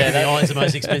 Important. I reckon the iron's the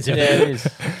most expensive. Yeah, it is.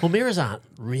 Well, mirrors aren't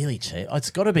really cheap. It's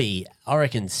got to be, I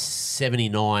reckon,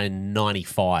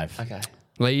 $79.95. Okay.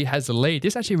 Lee has the lead.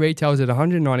 This actually retails at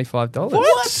 $195.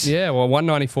 What? Yeah, well,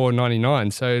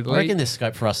 $194.99. So I Lee, reckon there's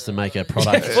scope for us to make a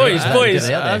product. Boys, boys.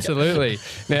 absolutely.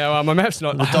 Now, my map's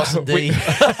not. Dawson D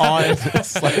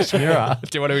iron/mirror.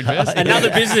 Do you want to invest? Another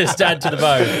business to add to the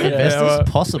bow. Investors, well,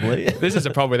 possibly. This is a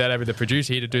problem without having the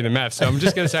producer here to do the math. So I'm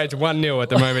just going to say it's 1-0 at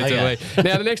the moment to Okay. Lee.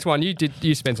 Now, the next one, you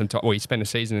spent some time. Well, you spent a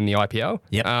season in the IPL.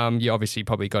 Yep. You obviously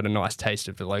probably got a nice taste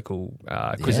of the local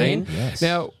cuisine. Yes.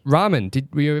 Now, ramen.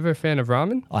 Were you ever a fan of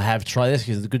ramen? I have tried this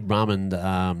because it's a good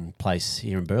ramen place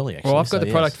here in Burleigh, actually. Well, I've got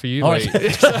the product for you, Oh, Lee.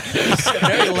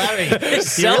 very Larry.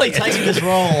 He's really taking this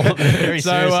role very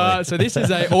seriously. So this is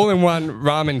a all-in-one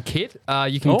ramen kit.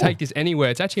 You can take this anywhere.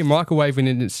 It's actually a microwave in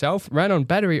itself, ran on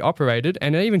battery operated,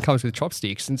 and it even comes with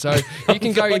chopsticks. And so you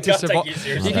can go into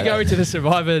the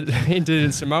Survivor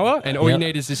into Samoa, and all you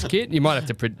need is this kit. You might have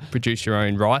to produce your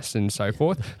own rice and so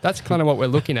forth. That's kind of what we're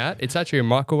looking at. It's actually a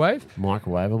microwave.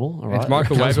 Microwavable, all right. It's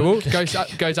microwavable.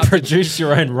 goes up. Produce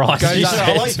your own rice.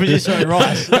 I like to produce your own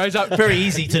rice. Goes up. Very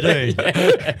easy to do.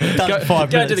 Done in 5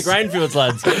 Go minutes. to the grain fields,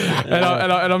 lads. And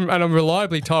I'm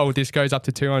reliably told this goes up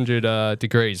to 200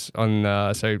 degrees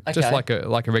on. So just like a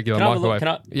regular Can I have a look? microwave. Can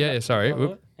I- Yeah. Sorry.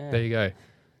 Whoop. Yeah. There you go.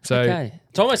 So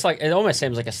It's almost like it almost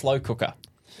seems like a slow cooker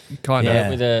kind of. Yeah.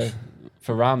 with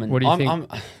for ramen. What do you think?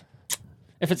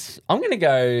 I'm gonna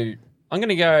go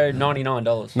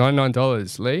 $99.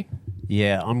 $99, Lee.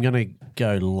 Yeah, I'm going to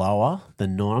go lower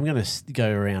than 9. I'm going to go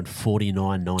around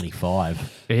 $49.95.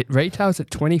 It retails at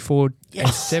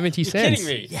 $24.70. You're kidding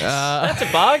me? Yes. That's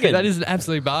a bargain. That is an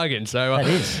absolute bargain. So That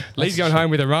is. Lee's going home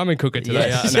with a ramen cooker today.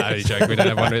 Yes. No, he's joking. We don't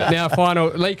have one. Now, final.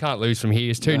 Lee can't lose from here.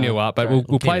 It's 2-0 up, but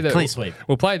we'll play clean sweep.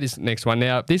 We'll play this next one.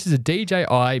 Now, this is a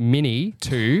DJI Mini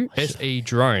 2 SE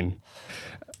drone.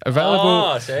 Available.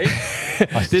 Oh, see?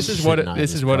 This is what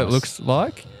it looks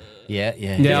like. Yeah.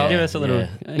 Now- Give us a little. Yeah.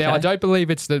 Okay. Now, I don't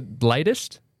believe it's the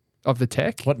latest of the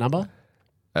tech. What number?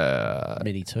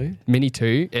 Mini 2? Mini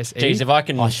 2 SE. Jeez, if I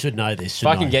can, I should know this. if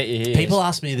I can get you here, People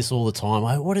ask me this all the time.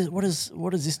 Oh, what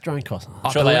does this drone cost?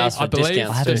 Sure they ask for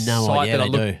discounts. I have the no site idea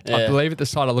that they do. I believe at the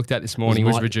site I looked at this morning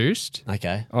was might- reduced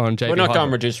Okay. on JB we're not Hi-Fi.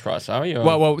 going reduced price, are we? Or-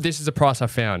 Well, this is the price I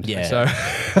found. Yeah. So,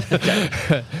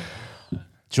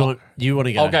 Do you want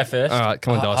to go? I'll go first. all right,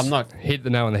 come on, Dos. I'm not. Hit the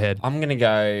nail on the head. I'm gonna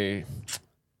go.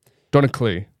 Don't a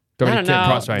clue. Don't No, want to get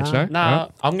price range, no? No,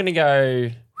 All I'm gonna go.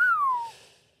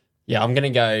 Yeah, I'm gonna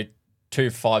go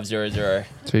 2500. right.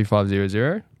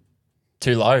 2500.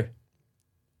 Too low.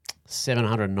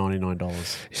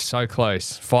 $799. So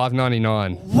close.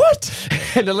 $599. What?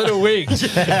 And a little wig. So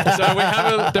we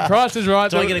have the price is right.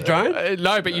 Do I get a drone?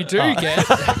 No, but you do get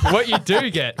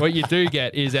what you do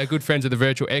get is our good friends at the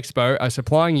Virtual Expo are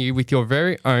supplying you with your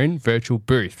very own virtual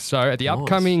booth. So at the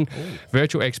upcoming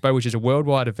Virtual Expo, which is a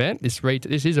worldwide event, this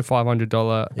is a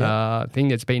 $500 thing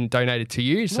that's been donated to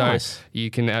you. So Nice. you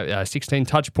can 16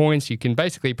 touch points. You can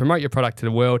basically promote your product to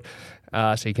the world.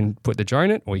 So you can put the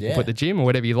drone in, or you can put the gym, or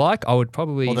whatever you like. I would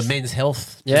probably Or the men's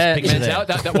health. Yeah. Just picture Men's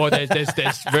there. out. Well,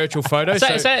 there's virtual photos. So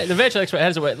the virtual expo, how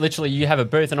does it work? Literally, you have a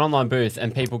booth, an online booth,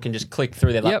 and people can just click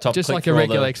through their laptop. just click like a through all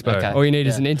regular the- expo. Okay. All you need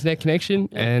is Yeah. an internet connection,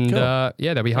 and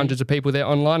there'll be hundreds of people there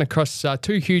online across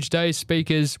 2 huge days,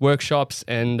 speakers, workshops,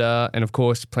 and of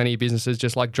course plenty of businesses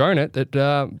just like Drone It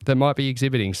that might be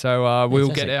exhibiting. So we'll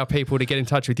get our people to get in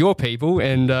touch with your people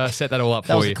and set that all up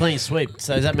That for was you. a clean sweep.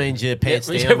 So does that mean your pants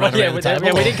down, Yeah, run around the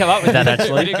table? we didn't come up with that We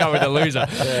actually. did go with a loser.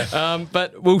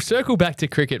 But we'll circle back to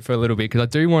cricket for a little bit because I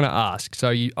do want to ask. So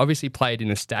you obviously played in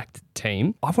a stacked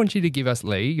team. I want you to give us,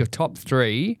 Lee, your top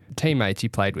 3 teammates you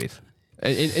played with.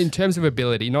 In terms of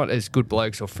ability, not as good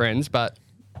blokes or friends, but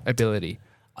ability.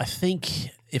 I think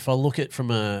if I look at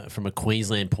from a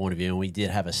Queensland point of view, and we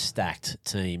did have a stacked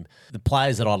team, the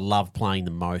players that I love playing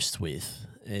the most with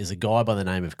is a guy by the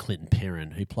name of Clinton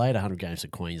Perrin who played 100 games for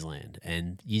Queensland.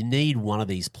 And you need one of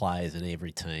these players in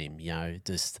every team,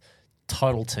 just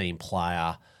total team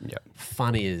player,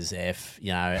 funny as F,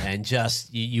 and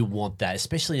just you want that,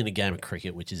 especially in a game of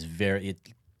cricket, which is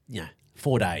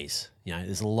 4 days.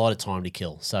 There's a lot of time to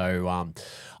kill. So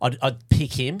I'd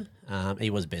pick him. He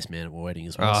was best man at my wedding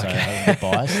as well, so I'm a bit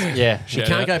biased. Yeah, You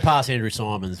can't go past Andrew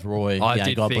Simons, Roy.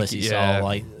 did God think, bless his soul.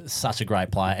 Like such a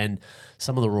great player, and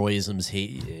some of the Royisms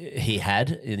he had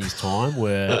in his time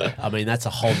were. I mean, that's a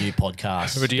whole new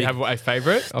podcast. But do you have a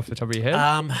favourite off the top of your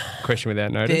head? Question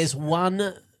without notice. There's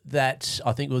one that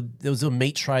I think there was a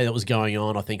meat tray that was going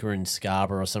on. I think we're in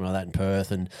Scarborough or something like that in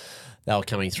Perth, and they were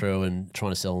coming through and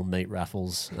trying to sell meat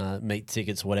raffles, meat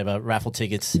tickets, whatever, raffle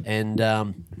tickets. And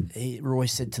Roy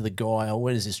said to the guy, "Oh,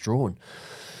 when is this drawn?"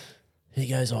 He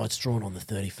goes, "Oh, it's drawn on the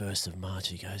 31st of March."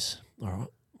 He goes, "All right,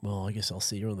 well, I guess I'll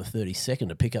see you on the 32nd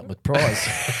to pick up my prize.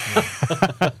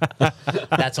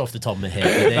 That's off the top of my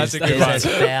head. That's a good one. There's a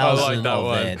thousand I like that of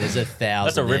one. there. There's a thousand.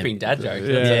 That's a ripping dad joke.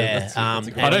 Yeah.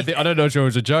 I don't know if it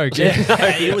was a joke.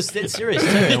 It was dead serious too.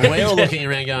 And we were looking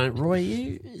around going,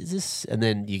 Roy, is this? And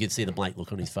then you could see the blank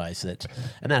look on his face. And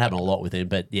that happened a lot with him.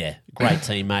 But yeah, great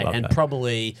teammate. And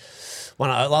probably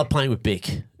I love playing with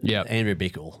Bick. Yeah. Andrew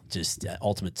Bickle, just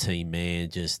ultimate team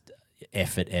man, just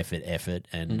effort,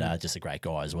 and just a great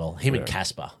guy as well. Him and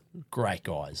Casper, great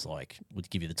guys, like would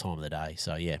give you the time of the day.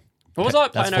 So yeah. What was it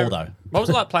like That's playing full, over? though. What was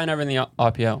it like playing over in the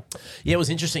IPL? Yeah, it was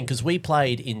interesting because we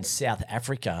played in South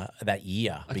Africa that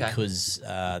year Okay. because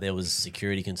there was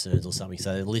security concerns or something.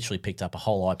 So they literally picked up a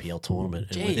whole IPL tournament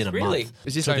and Jeez, within a really? month.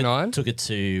 Is this took 09? Took it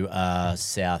to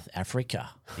South Africa.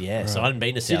 Yeah, so I hadn't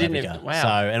been to South didn't Africa. even- wow.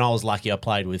 So, and I was lucky. I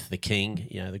played with the King,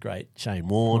 the great Shane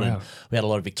Warne, and we had a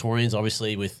lot of Victorians,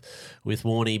 obviously with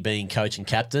Warney being coach and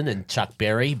captain, and Chuck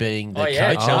Berry being the coach.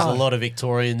 There was a lot of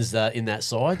Victorians in that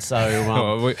side.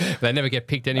 So They never get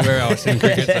picked anywhere else in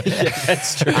cricket.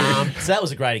 That's true. so that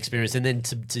was a great experience, and then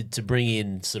to bring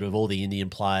in sort of all the Indian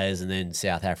players, and then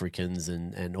South Africans,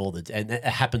 and it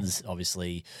happens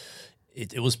obviously.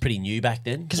 It was pretty new back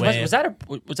then. Because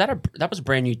that was a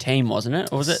brand new team, wasn't it?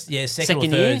 Or was it?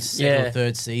 Second or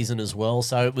third season as well.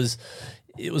 So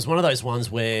it was one of those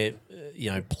ones where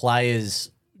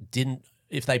players didn't,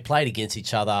 if they played against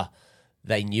each other,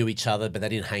 they knew each other, but they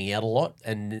didn't hang out a lot.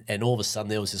 And all of a sudden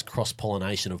there was this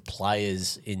cross-pollination of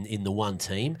players in the one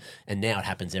team. And now it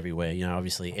happens everywhere.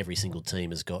 Obviously every single team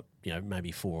has got,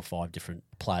 maybe 4 or 5 different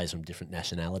players from different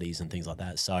nationalities and things like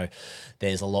that. So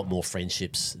there's a lot more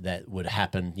friendships that would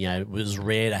happen. It was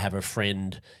rare to have a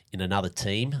friend in another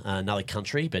team, another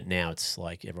country, but now it's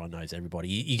like everyone knows everybody.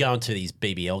 You go into these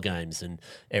BBL games and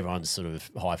everyone's sort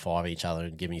of high-fiving each other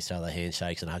and giving each other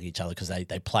handshakes and hugging each other because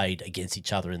they played against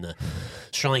each other in the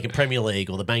Sri Lankan Premier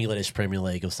League or the Bangladesh Premier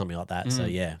League or something like that. So,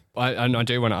 yeah. I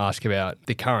do want to ask about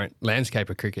the current landscape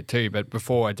of cricket too, but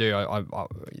before I do, I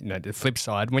the flip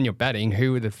side, when you're batting,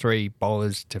 who are the 3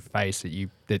 bowlers to face that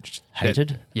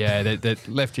Hated? That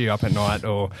left you up at night?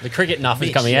 Or The cricket nuff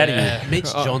is coming out of you.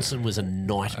 Mitch Johnson was a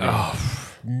nightmare.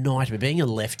 Nightmare. Being a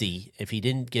lefty, if he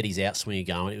didn't get his outswinger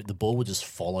going, the ball would just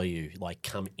follow you, like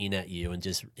come in at you and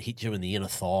just hit you in the inner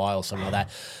thigh or something like that.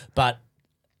 But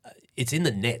it's in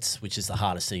the nets, which is the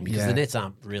hardest thing because the nets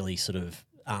aren't really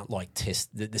aren't like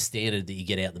the standard that you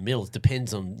get out in the middle. It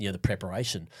depends on the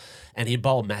preparation. And he'd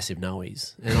bowl massive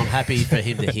noes. And I'm happy for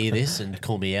him to hear this and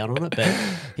call me out on it, but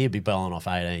he'd be bowling off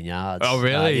 18 yards. Oh,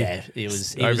 really? Yeah, he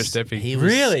was overstepping. He was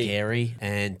Really? scary.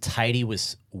 And Tatey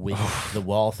was with the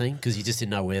wild thing because you just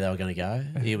didn't know where they were going to go.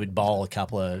 He would bowl a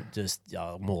couple of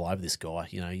I'm all over this guy.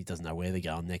 He doesn't know where they're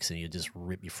going next, and he'd just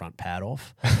rip your front pad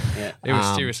off. it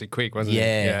was seriously quick, wasn't it?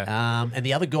 Yeah. And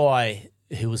the other guy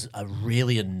who was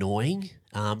really annoying,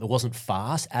 it wasn't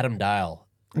fast, Adam Dale.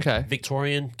 Okay.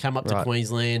 Victorian, come up to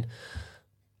Queensland,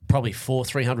 probably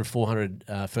 300, 400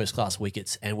 first-class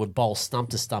wickets and would bowl stump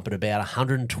to stump at about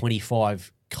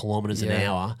 125 kilometres an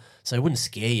hour. So it wouldn't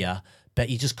scare you, but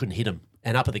you just couldn't hit him.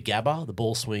 And up at the Gabba, the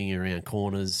ball swinging around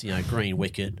corners, green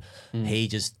wicket, he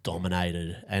just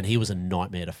dominated. And he was a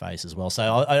nightmare to face as well.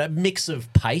 So a mix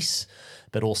of pace,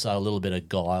 but also a little bit of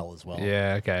guile as well.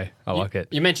 Yeah, okay. I like it.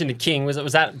 You mentioned the King. Was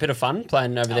that a bit of fun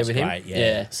playing over there with Great, him?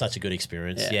 yeah. Such a good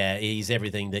experience. Yeah. Yeah, he's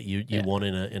everything that you want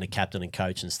in a captain and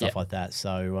coach and stuff like that.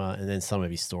 So, and then some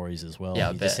of his stories as well. Yeah,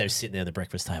 I you just bet. have sitting there at the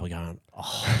breakfast table going,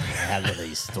 how are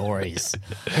these stories?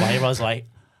 Like, everyone's like,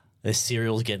 their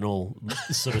cereal's getting all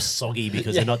sort of soggy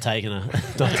because they're not taking a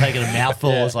mouthful.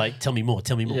 It's like, tell me more.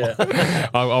 I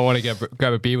want to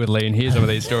grab a beer with Lee and hear some of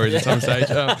these stories at some stage.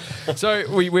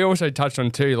 So we also touched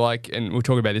on too, and we'll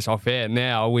talk about this off air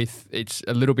now. It's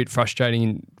a little bit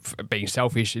frustrating being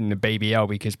selfish in the BBL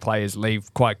because players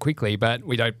leave quite quickly, but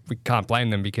we can't blame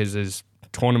them because there's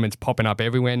tournaments popping up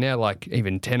everywhere now, like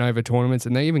even 10 over tournaments,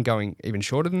 and they're even going even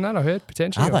shorter than that. I heard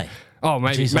potentially. Are they? Oh,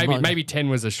 maybe Jeez, maybe 10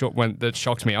 was a short one that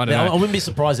shocked me. I don't know. I wouldn't be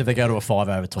surprised if they go to a 5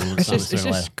 over tournament. It's just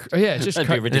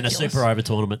and then a super over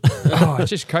tournament.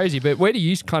 It's just crazy. But where do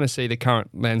you kind of see the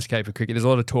current landscape of cricket? There's a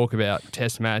lot of talk about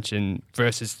test match and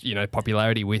versus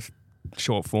popularity with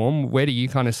short form. Where do you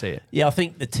kind of see it? Yeah, I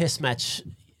think the test match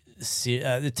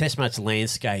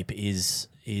landscape is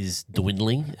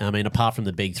dwindling. I mean, apart from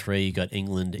the big 3, you got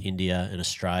England, India, and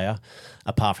Australia.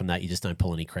 Apart from that, you just don't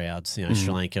pull any crowds. Sri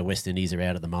Lanka, West Indies are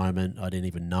out at the moment. I didn't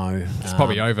even know. It's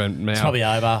probably over now. It's probably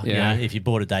over. Yeah. If you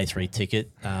bought a day 3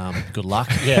 ticket, good luck.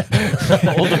 Yeah.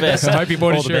 All the best. I hope you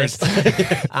bought insurance.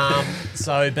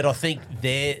 But I think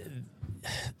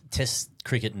Test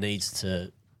cricket needs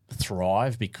to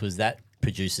thrive because that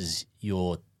produces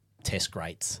your test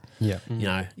greats. Yeah. You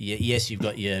know, yes, you've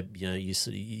got your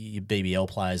BBL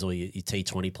players or your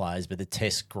T20 players, but the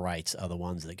test greats are the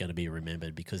ones that are going to be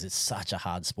remembered because it's such a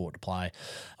hard sport to play.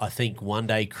 I think one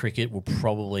day cricket will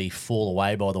probably fall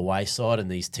away by the wayside,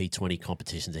 and these T20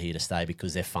 competitions are here to stay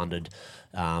because they're funded.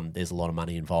 There's a lot of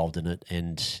money involved in it,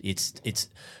 and it's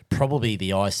probably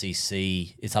the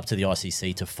ICC. It's up to the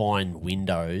ICC to find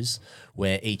windows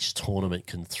where each tournament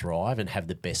can thrive and have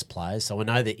the best players. So I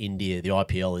know that India, the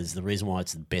IPL, is the reason why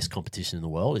it's the best competition in the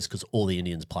world is because all the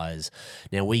Indians players.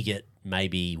 Now we get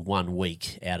maybe 1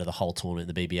 week out of the whole tournament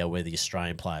in the BBL where the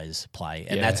Australian players play,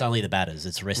 and that's only the batters.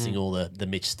 It's resting all the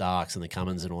Mitch Starks and the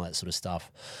Cummins and all that sort of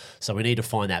stuff. So we need to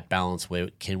find that balance where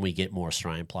can we get more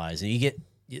Australian players, and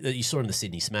you saw in the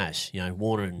Sydney Smash,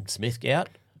 Warner and Smith out.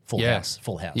 Full house.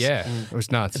 Yeah, it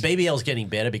was nuts. The BBL's getting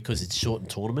better because it's shortened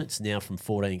tournaments now from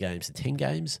 14 games to 10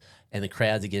 games, and the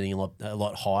crowds are getting a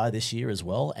lot higher this year as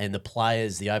well. And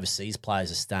the overseas players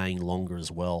are staying longer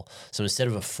as well. So instead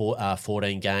of a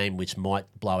 14 game, which might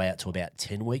blow out to about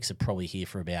 10 weeks, they're probably here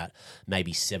for about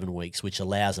maybe 7 weeks, which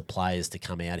allows the players to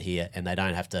come out here and they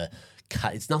don't have to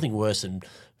cut. It's nothing worse than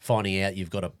finding out you've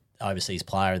got a overseas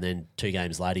player and then 2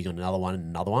 games later you got another one and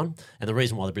another one. And the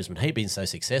reason why the Brisbane Heat been so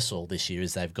successful this year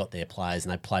is they've got their players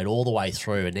and they've played all the way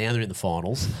through, and now they're in the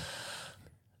finals.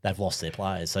 They've lost their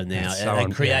players, so now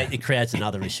it creates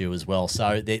another issue as well.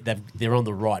 So they're on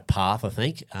the right path, I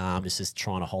think. It's just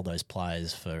trying to hold those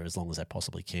players for as long as they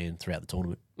possibly can throughout the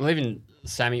tournament. Well, even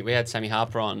we had Sammy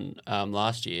Harper on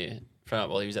last year. He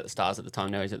was at the Stars at the time.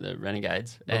 Now he's at the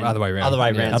Renegades. Other way around. Other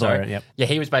way around, sorry. Yep. Yeah,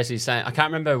 he was basically saying, I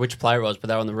can't remember which player it was, but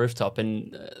they were on the rooftop,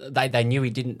 and they knew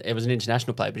it was an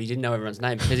international player, but he didn't know everyone's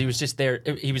name because he was just there.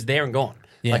 He was there and gone.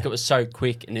 Yeah. Like it was so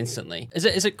quick and instantly. Is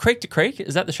it Creek to Creek?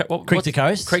 Is that the show? Creek to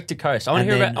Coast. Creek to Coast. I want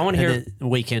to hear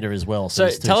Weekender as well. So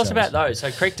tell us about those. So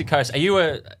Creek to Coast. Are you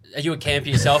a camper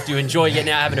yourself? Do you enjoy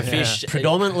getting out having a fish?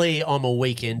 Predominantly, I'm a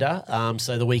weekender.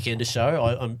 So the Weekender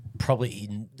show, I'm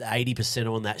probably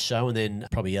 80% on that show, and then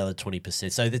probably the other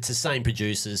 20%. So it's the same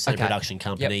producers, same production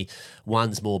company. Yep.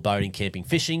 One's more boating, camping,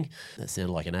 fishing. That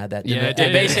sounded like an ad. That didn't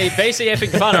it? BC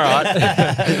epic fun. All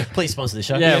right. Please sponsor the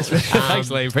show. Yeah, thanks,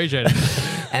 Lee. Appreciate it.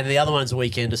 And the other one's a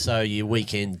weekender, so your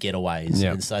weekend getaways.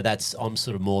 Yep. And so I'm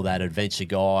sort of more that adventure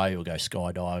guy who'll go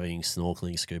skydiving,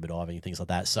 snorkeling, scuba diving, things like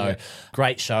that. So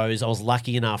great shows. I was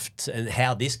lucky enough and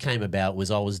how this came about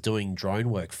was I was doing drone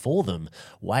work for them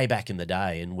way back in the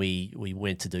day, and we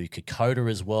went to do Kokoda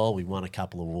as well. We won a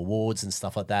couple of awards and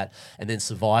stuff like that. And then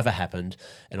Survivor happened,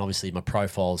 and obviously my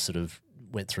profile sort of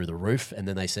went through the roof, and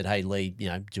then they said, hey, Lee, do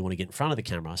you want to get in front of the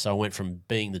camera? So I went from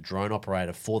being the drone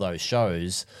operator for those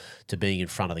shows to being in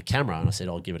front of the camera, and I said,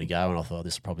 I'll give it a go, and I thought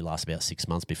this will probably last about 6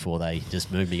 months before they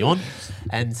just moved me on,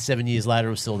 and 7 years later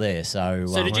I'm still there. So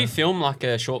did you film like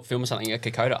a short film or something at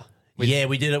Kokoda? Yeah,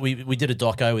 we did it. We did a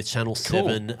doco with Channel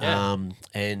 7, Yeah.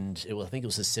 and I think it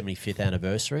was the 75th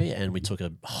anniversary, and we took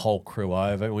a whole crew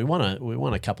over. And we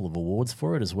won a couple of awards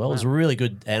for it as well. Wow. It was really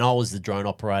good, and I was the drone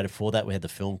operator for that. We had the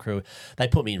film crew. They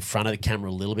put me in front of the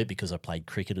camera a little bit because I played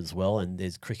cricket as well, and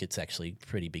cricket's actually a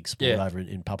pretty big sport over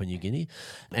in Papua New Guinea.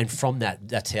 And from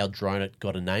that's how Drone It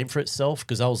got a name for itself,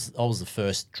 because I was the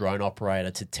first drone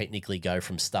operator to technically go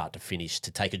from start to finish,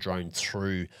 to take a drone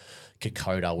through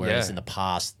Kokoda, whereas in the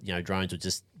past, drones would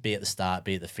just be at the start,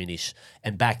 be at the finish.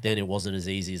 And back then it wasn't as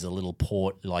easy as a little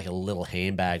port, like a little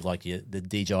handbag, like the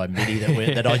DJI Mini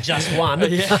that I just won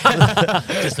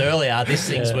just earlier. These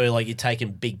things were like you're taking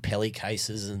big pelly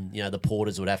cases, and the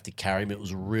porters would have to carry them. It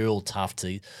was real tough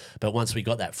but once we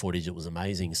got that footage, it was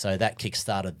amazing. So that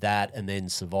kickstarted that, and then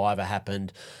Survivor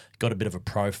happened. Got a bit of a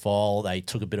profile. They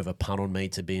took a bit of a punt on me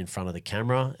to be in front of the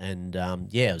camera, and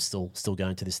it was still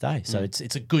going to this day. So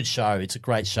it's a good show. It's a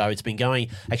great show. It's been going.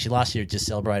 Actually, last year it just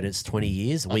celebrated its 20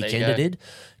 years. Weekender did.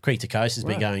 Creek to Coast has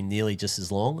been going nearly just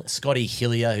as long. Scotty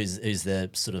Hillier, who's the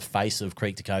sort of face of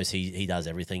Creek to Coast, he does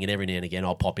everything. And every now and again,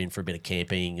 I'll pop in for a bit of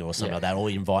camping or something like that, or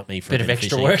invite me for a bit of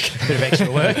extra work. Bit of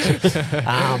extra work.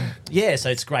 So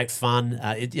it's great fun.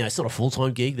 It's not a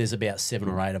full-time gig. There's about 7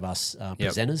 or 8 of us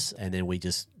presenters, and then we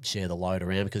just share the load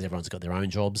around because everyone's got their own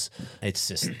jobs. It's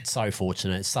just so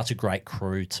fortunate. It's such a great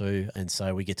crew too, and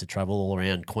so we get to travel all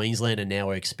around Queensland, and now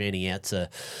we're expanding out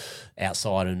to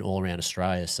outside and all around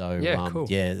Australia. So cool.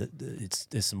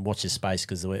 There's some watch this space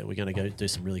because we're going to go do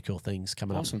some really cool things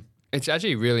coming up. It's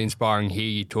actually really inspiring to hear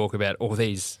you talk about all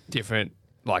these different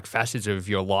facets of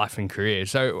your life and career.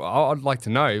 So I'd like to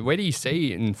know, where do you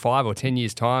see in 5 or 10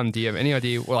 years' time? Do you have any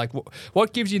idea?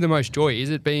 What gives you the most joy? Is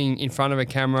it being in front of a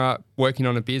camera, working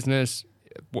on a business,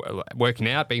 working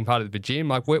out, being part of the gym?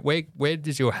 Where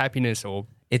does your happiness or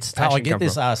I get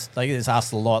this asked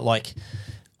a lot.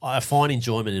 I find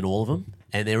enjoyment in all of them.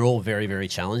 and they're all very, very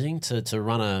challenging. To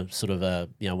run a sort of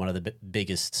one of the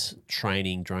biggest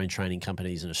drone training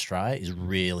companies in Australia is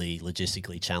really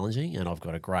logistically challenging, and I've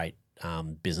got a great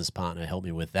business partner help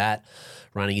me with that.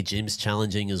 Running a gym's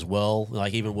challenging as well.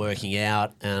 Like even working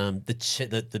out,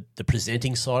 the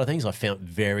presenting side of things, I found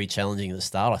very challenging at the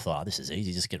start. I thought, this is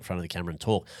easy, just get in front of the camera and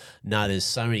talk. No, there's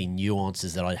so many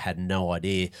nuances that I had no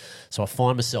idea. So I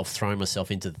find myself throwing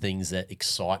myself into things that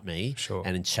excite me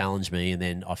and challenge me, and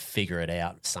then I figure it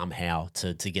out somehow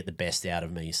to get the best out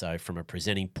of me. So from a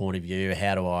presenting point of view,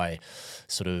 how do I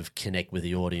sort of connect with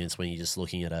the audience when you're just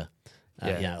looking at a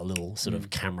little sort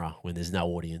of camera when there's no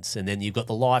audience. And then you've got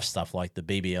the live stuff like the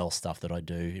BBL stuff that I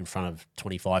do in front of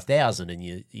 25,000, and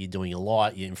you're doing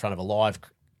you're in front of a live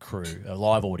crew, a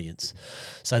live audience.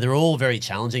 So they're all very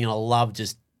challenging, and I love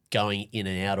just going in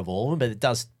and out of all of them, but it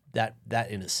does that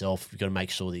in itself, you've got to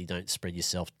make sure that you don't spread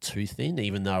yourself too thin.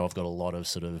 Even though I've got a lot of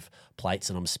sort of plates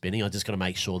and I'm spinning, I just got to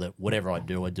make sure that whatever I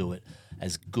do it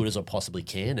as good as I possibly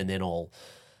can, and then I'll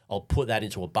put that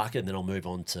into a bucket, and then I'll move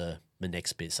on to the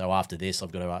next bit. So after this,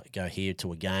 I've got to go here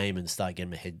to a game and start getting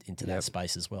my head into that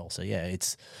space as well. So yeah,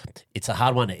 it's a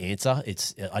hard one to answer.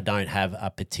 I don't have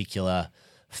a particular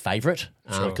favourite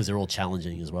because they're all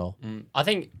challenging as well. I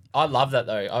think I love that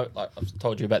though. I've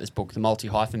told you about this book, the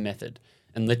multi-hyphen method,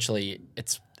 and literally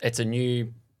it's a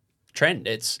new trend.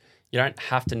 You don't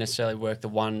have to necessarily work the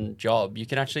one job. You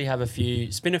can actually have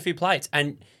spin a few plates,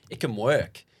 and it can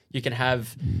work. You can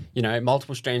have,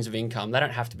 multiple streams of income. They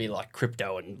don't have to be like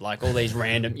crypto and like all these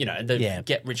random,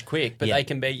 get rich quick. But you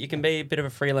can be a bit of a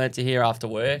freelancer here after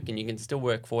work, and you can still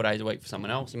work 4 days a week for someone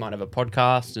else. You might have a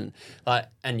podcast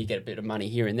and you get a bit of money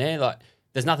here and there. Like,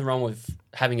 there's nothing wrong with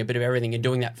having a bit of everything and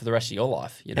doing that for the rest of your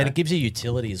life. And it gives you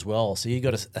utility as well. So you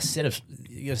got a set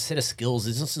of skills.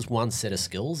 There's not just one set of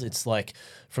skills. It's like,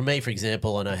 for me, for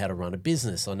example, I know how to run a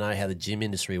business. I know how the gym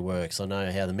industry works. I know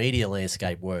how the media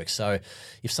landscape works. So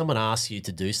if someone asks you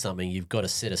to do something, you've got a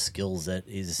set of skills that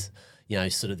is,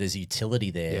 sort of there's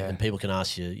utility there, and people can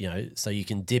ask you, so you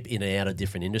can dip in and out of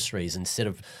different industries instead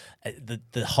of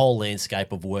the whole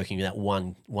landscape of working in that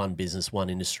one business, one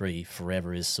industry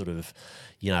forever is sort of,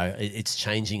 it's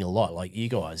changing a lot. Like you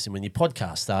guys, and when your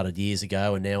podcast started years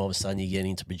ago, and now all of a sudden you get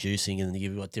into producing, and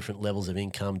you've got different levels of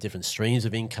income, different streams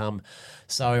of income.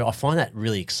 So I find that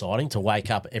really exciting to wake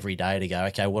up every day to go,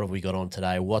 okay, what have we got on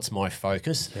today? What's my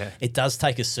focus? Yeah. It does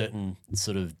take a certain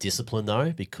sort of discipline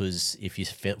though, because if you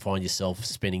find yourself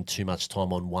spending too much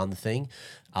time on one thing,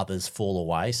 others fall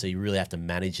away. So you really have to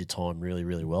manage your time really,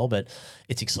 really well. But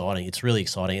it's exciting. It's really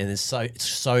exciting. And it's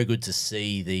so good to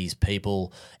see these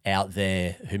people out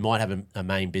there who might have a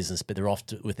main business, but they're off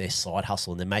with their side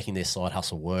hustle, and they're making their side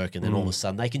hustle work. And then all of a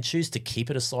sudden they can choose to keep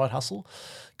it a side hustle,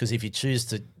 because if you choose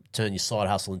to turn your side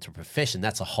hustle into a profession,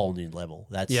 that's a whole new level.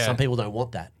 Some people don't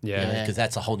want that. Because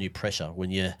that's a whole new pressure.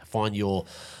 When you find your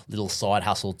little side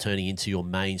hustle turning into your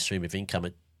main stream of income,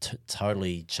 it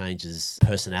totally changes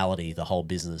personality, the whole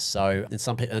business. So, and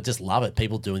some people, I just love it.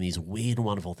 People doing these weird and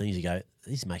wonderful things. You go,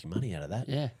 he's making money out of that.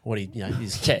 Yeah. What do you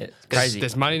it's crazy.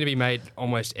 There's money to be made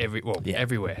almost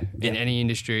everywhere in any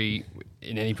industry,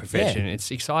 in any profession. Yeah.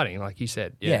 It's exciting, like you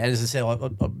said. Yeah. And as I said,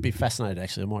 I'd be fascinated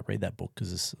actually. I might read that book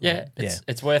because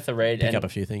it's worth a read. Pick up a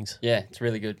few things. Yeah, it's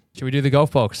really good. Should we do the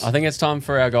golf box? I think it's time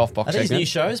for our golf box. Are these new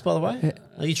shows, by the way?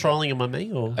 Are you trolling them on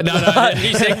me or no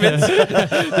new segments?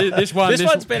 This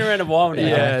one's been around a while now.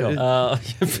 Yeah.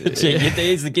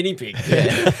 He's the guinea pig.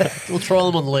 Yeah. We'll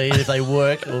trial them on lead. If they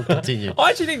work, we'll continue.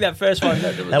 I actually think that first one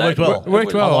that worked well.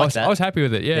 Worked well. I was happy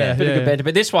with it. Yeah. Bit of good banter.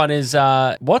 But this one is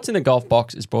what's in the golf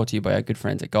box is brought to you by our good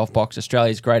friends at Golf Box,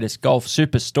 Australia's greatest golf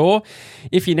superstore.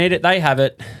 If you need it, they have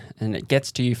it, and it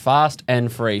gets to you fast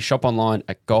and free. Shop online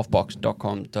at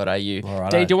golfbox.com.au.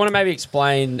 Right, Dee, do you want to maybe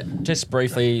explain just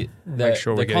briefly the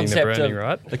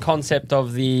concept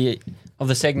of the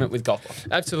segment with Golf Box?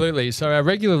 Absolutely. So our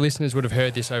regular listeners would have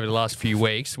heard this over the last few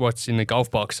weeks, what's in the golf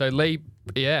box. So Lee,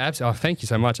 absolutely. Oh, thank you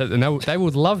so much. And they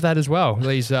would love that as well.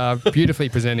 Lee's beautifully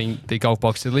presenting the golf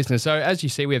box to the listeners. So as you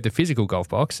see, we have the physical golf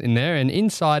box in there, and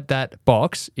inside that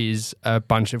box is a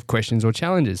bunch of questions or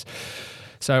challenges.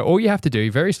 So all you have to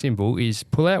do, very simple, is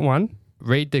pull out one,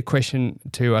 read the question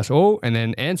to us all, and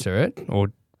then answer it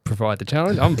or provide the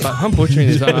challenge. I'm butchering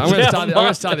this. I'm going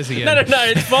to start this again. No,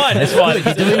 it's fine. It's fine.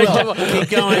 You're doing well. Keep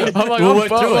going. We'll work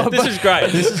through it. This is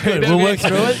great. This is good. We'll work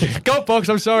through it. Golf box,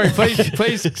 I'm sorry.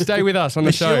 Please stay with us on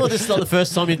the show. Sure, this is not the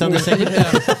first time you've done this.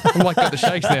 I'm like got the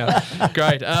shakes now.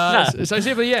 Great. So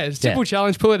simply, simple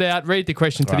challenge. Pull it out, read the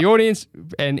question to the audience,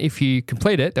 and if you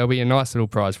complete it, there'll be a nice little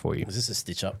prize for you. Is this a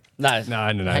stitch up? No.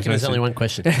 How come there's only one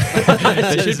question?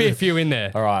 There should be a few in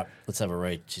there. All right, let's have a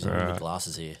read. She's wearing the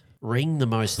glasses here. ring the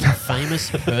most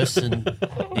famous person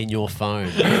in your phone.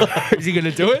 Is he going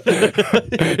to do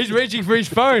it? He's reaching for his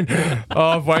phone.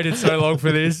 Oh, I've waited so long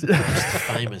for this.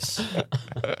 Famous.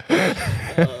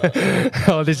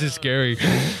 Oh, this is scary.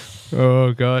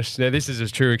 Oh, gosh. Now, this is a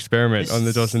true experiment on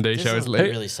the Dawson D show. Doesn't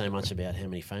really say much about how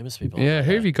many famous people are. Yeah,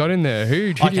 who have you got in there?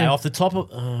 Who do you... off the top of...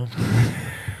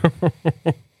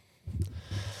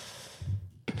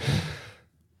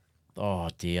 oh,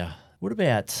 dear. What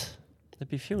about... There'd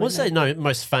be a few. What's that? No,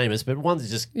 most famous, but one's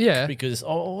just because...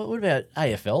 Oh, what about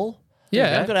AFL?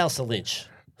 Yeah. I've got Alistair Lynch.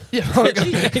 Yeah,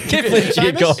 Give Lynch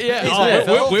a go.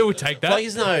 Yeah, we'll take that. Like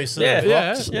he's no sort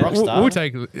of rock star. We'll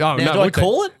take... Oh, now, no, do I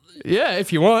call it? Yeah,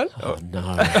 if you want. Oh, no.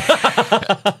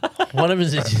 What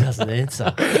happens if she doesn't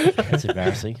answer? That's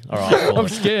embarrassing. All right, I'm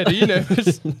scared. Are you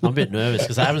nervous? I'm a bit nervous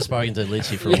because I haven't spoken to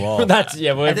Lynchy for a while.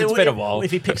 It's been a while.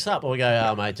 If he picks up, we go,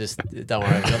 oh, mate, just don't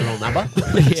worry, I've got the wrong number.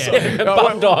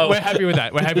 Bum dial. We're happy with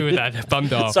that. We're happy with that. Bum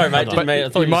dial. Sorry, mate. Didn't mean, I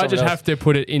thought you might just have to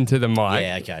put it into the mic.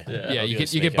 Yeah, okay. Yeah,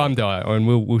 you get bum dial and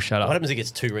we'll shut up. What happens if he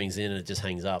gets 2 rings in and it just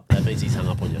hangs up? That means he's hung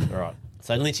up on you. All right.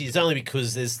 So Lynchy, it's only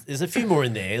because there's a few more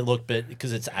in there. Look, but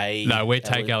because it's a... No, we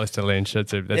take Alistair Lynch.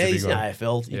 That's a big one. He's an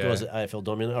AFL. You guys are AFL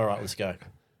dominant. All right, let's go. All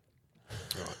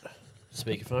right.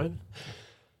 Speakerphone.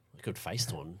 We could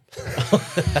FaceTime.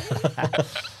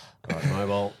 All right,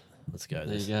 mobile. Let's go.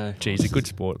 There you go. Geez, a good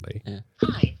sport, Lee.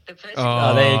 Hi, the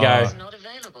person there you go. is not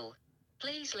available.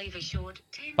 Please leave a short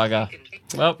 10 Bugger. second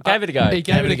Well, gave it a go. He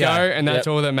gave it a go, and that's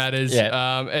all that matters.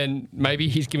 Yeah. And maybe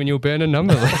he's given you a burner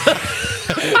number.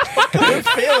 Good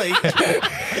feeling.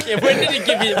 When did he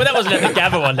give you? Well, that wasn't at the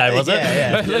Gabba one day, was it?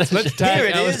 Yeah. Let's Here tag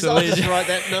it is. Alistair I'll Lynch. just write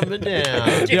that number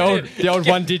down. The old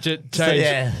one-digit change.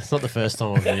 Yeah, it's not the first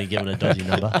time I've been given a dodgy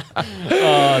number.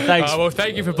 Oh, thanks. Well,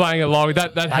 thank you for playing along.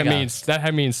 That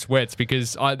had me in sweats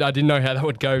because I didn't know how that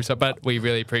would go. So, but we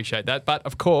really appreciate that. But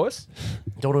of course,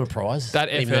 Do you want a prize? that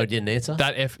Even effort, though it didn't answer?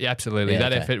 Absolutely. Yeah,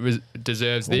 That okay. effort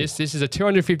deserves this. This is a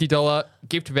 $250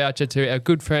 gift voucher to our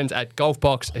good friends at Golf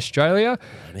Box Australia.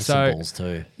 I need some balls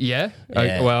too. Yeah.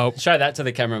 Yeah. Well. Show that to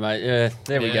the camera, mate. Yeah,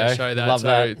 there we go. Show that. Love so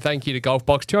that. thank you to Golf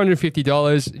Box.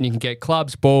 $250, and you can get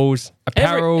clubs, balls,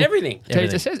 apparel, Everything.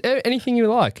 It says anything you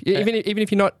like. Even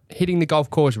if you're not hitting the golf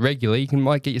course regularly,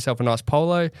 might get yourself a nice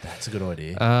polo. That's a good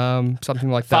idea.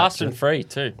 Something like Fast that. and free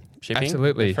too. Shipping.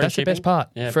 Absolutely. Free That's shipping. the best part.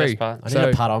 Yeah, free. best part. I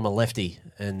need a putt. I'm a lefty.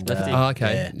 And, Lefty? Oh,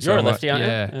 okay. Yeah. You're a lefty, aren't you?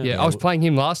 Yeah. Yeah. I was playing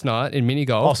him last night in mini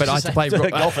golf, but I had to play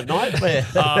golf at night.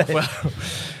 well,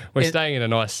 we're staying in a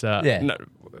nice. No,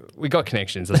 we got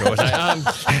connections. That's what I'm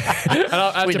saying. And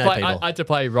I had to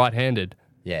play right-handed.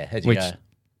 Yeah, how'd you go?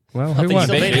 Well, who won?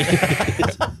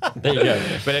 There you go.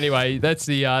 But anyway, that's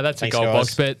the Thanks, gold guys.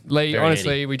 box. But Lee, Very honestly,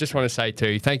 handy. we just want to say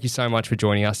too, thank you so much for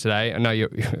joining us today. I know you're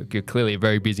clearly a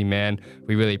very busy man.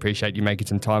 We really appreciate you making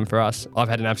some time for us. I've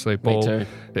had an absolute ball. too.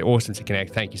 Been awesome to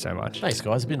connect. Thank you so much. Thanks,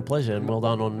 guys. It's been a pleasure, and well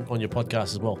done on your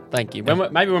podcast as well. Thank you.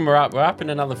 Maybe when we're up in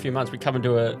another few months, we come and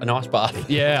do an ice bath.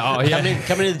 Yeah. Oh, yeah.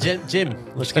 Come into the gym.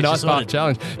 Let's A get you nice bath sorted.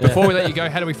 challenge. Before we let you go,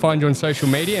 how do we find you on social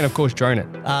media? And of course, drone it.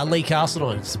 Lee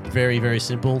Carseldine. It's very, very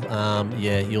simple.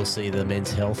 You'll see the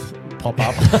men's health pop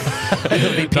up.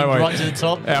 It'll be pinned worry. right to the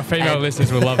top. Our female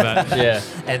listeners will love that. Yeah.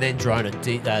 And then drone it,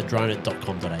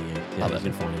 droneit.com.au. Yeah, Love you it.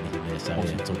 can find anything there. So yeah,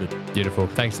 it's all good. Beautiful.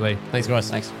 Thanks, Lee. Thanks,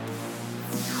 guys. Thanks.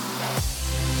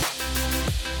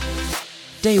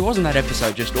 D, wasn't that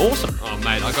episode just awesome? Oh,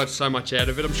 mate, I got so much out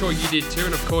of it. I'm sure you did too.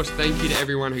 And of course, thank you to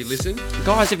everyone who listened.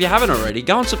 Guys, if you haven't already,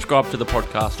 go and subscribe to the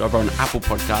podcast over on Apple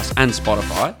Podcasts and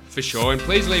Spotify. For sure. And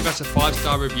please leave us a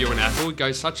 5-star review on Apple. It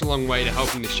goes such a long way to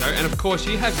helping the show. And of course,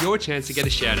 you have your chance to get a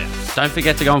shout out. Don't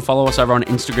forget to go and follow us over on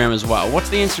Instagram as well. What's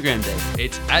the Instagram, D?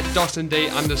 It's at DosandD_.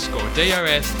 DOSANDD_.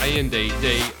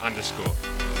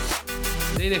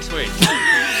 See you next week.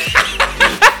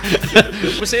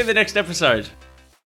 We'll see you in the next episode.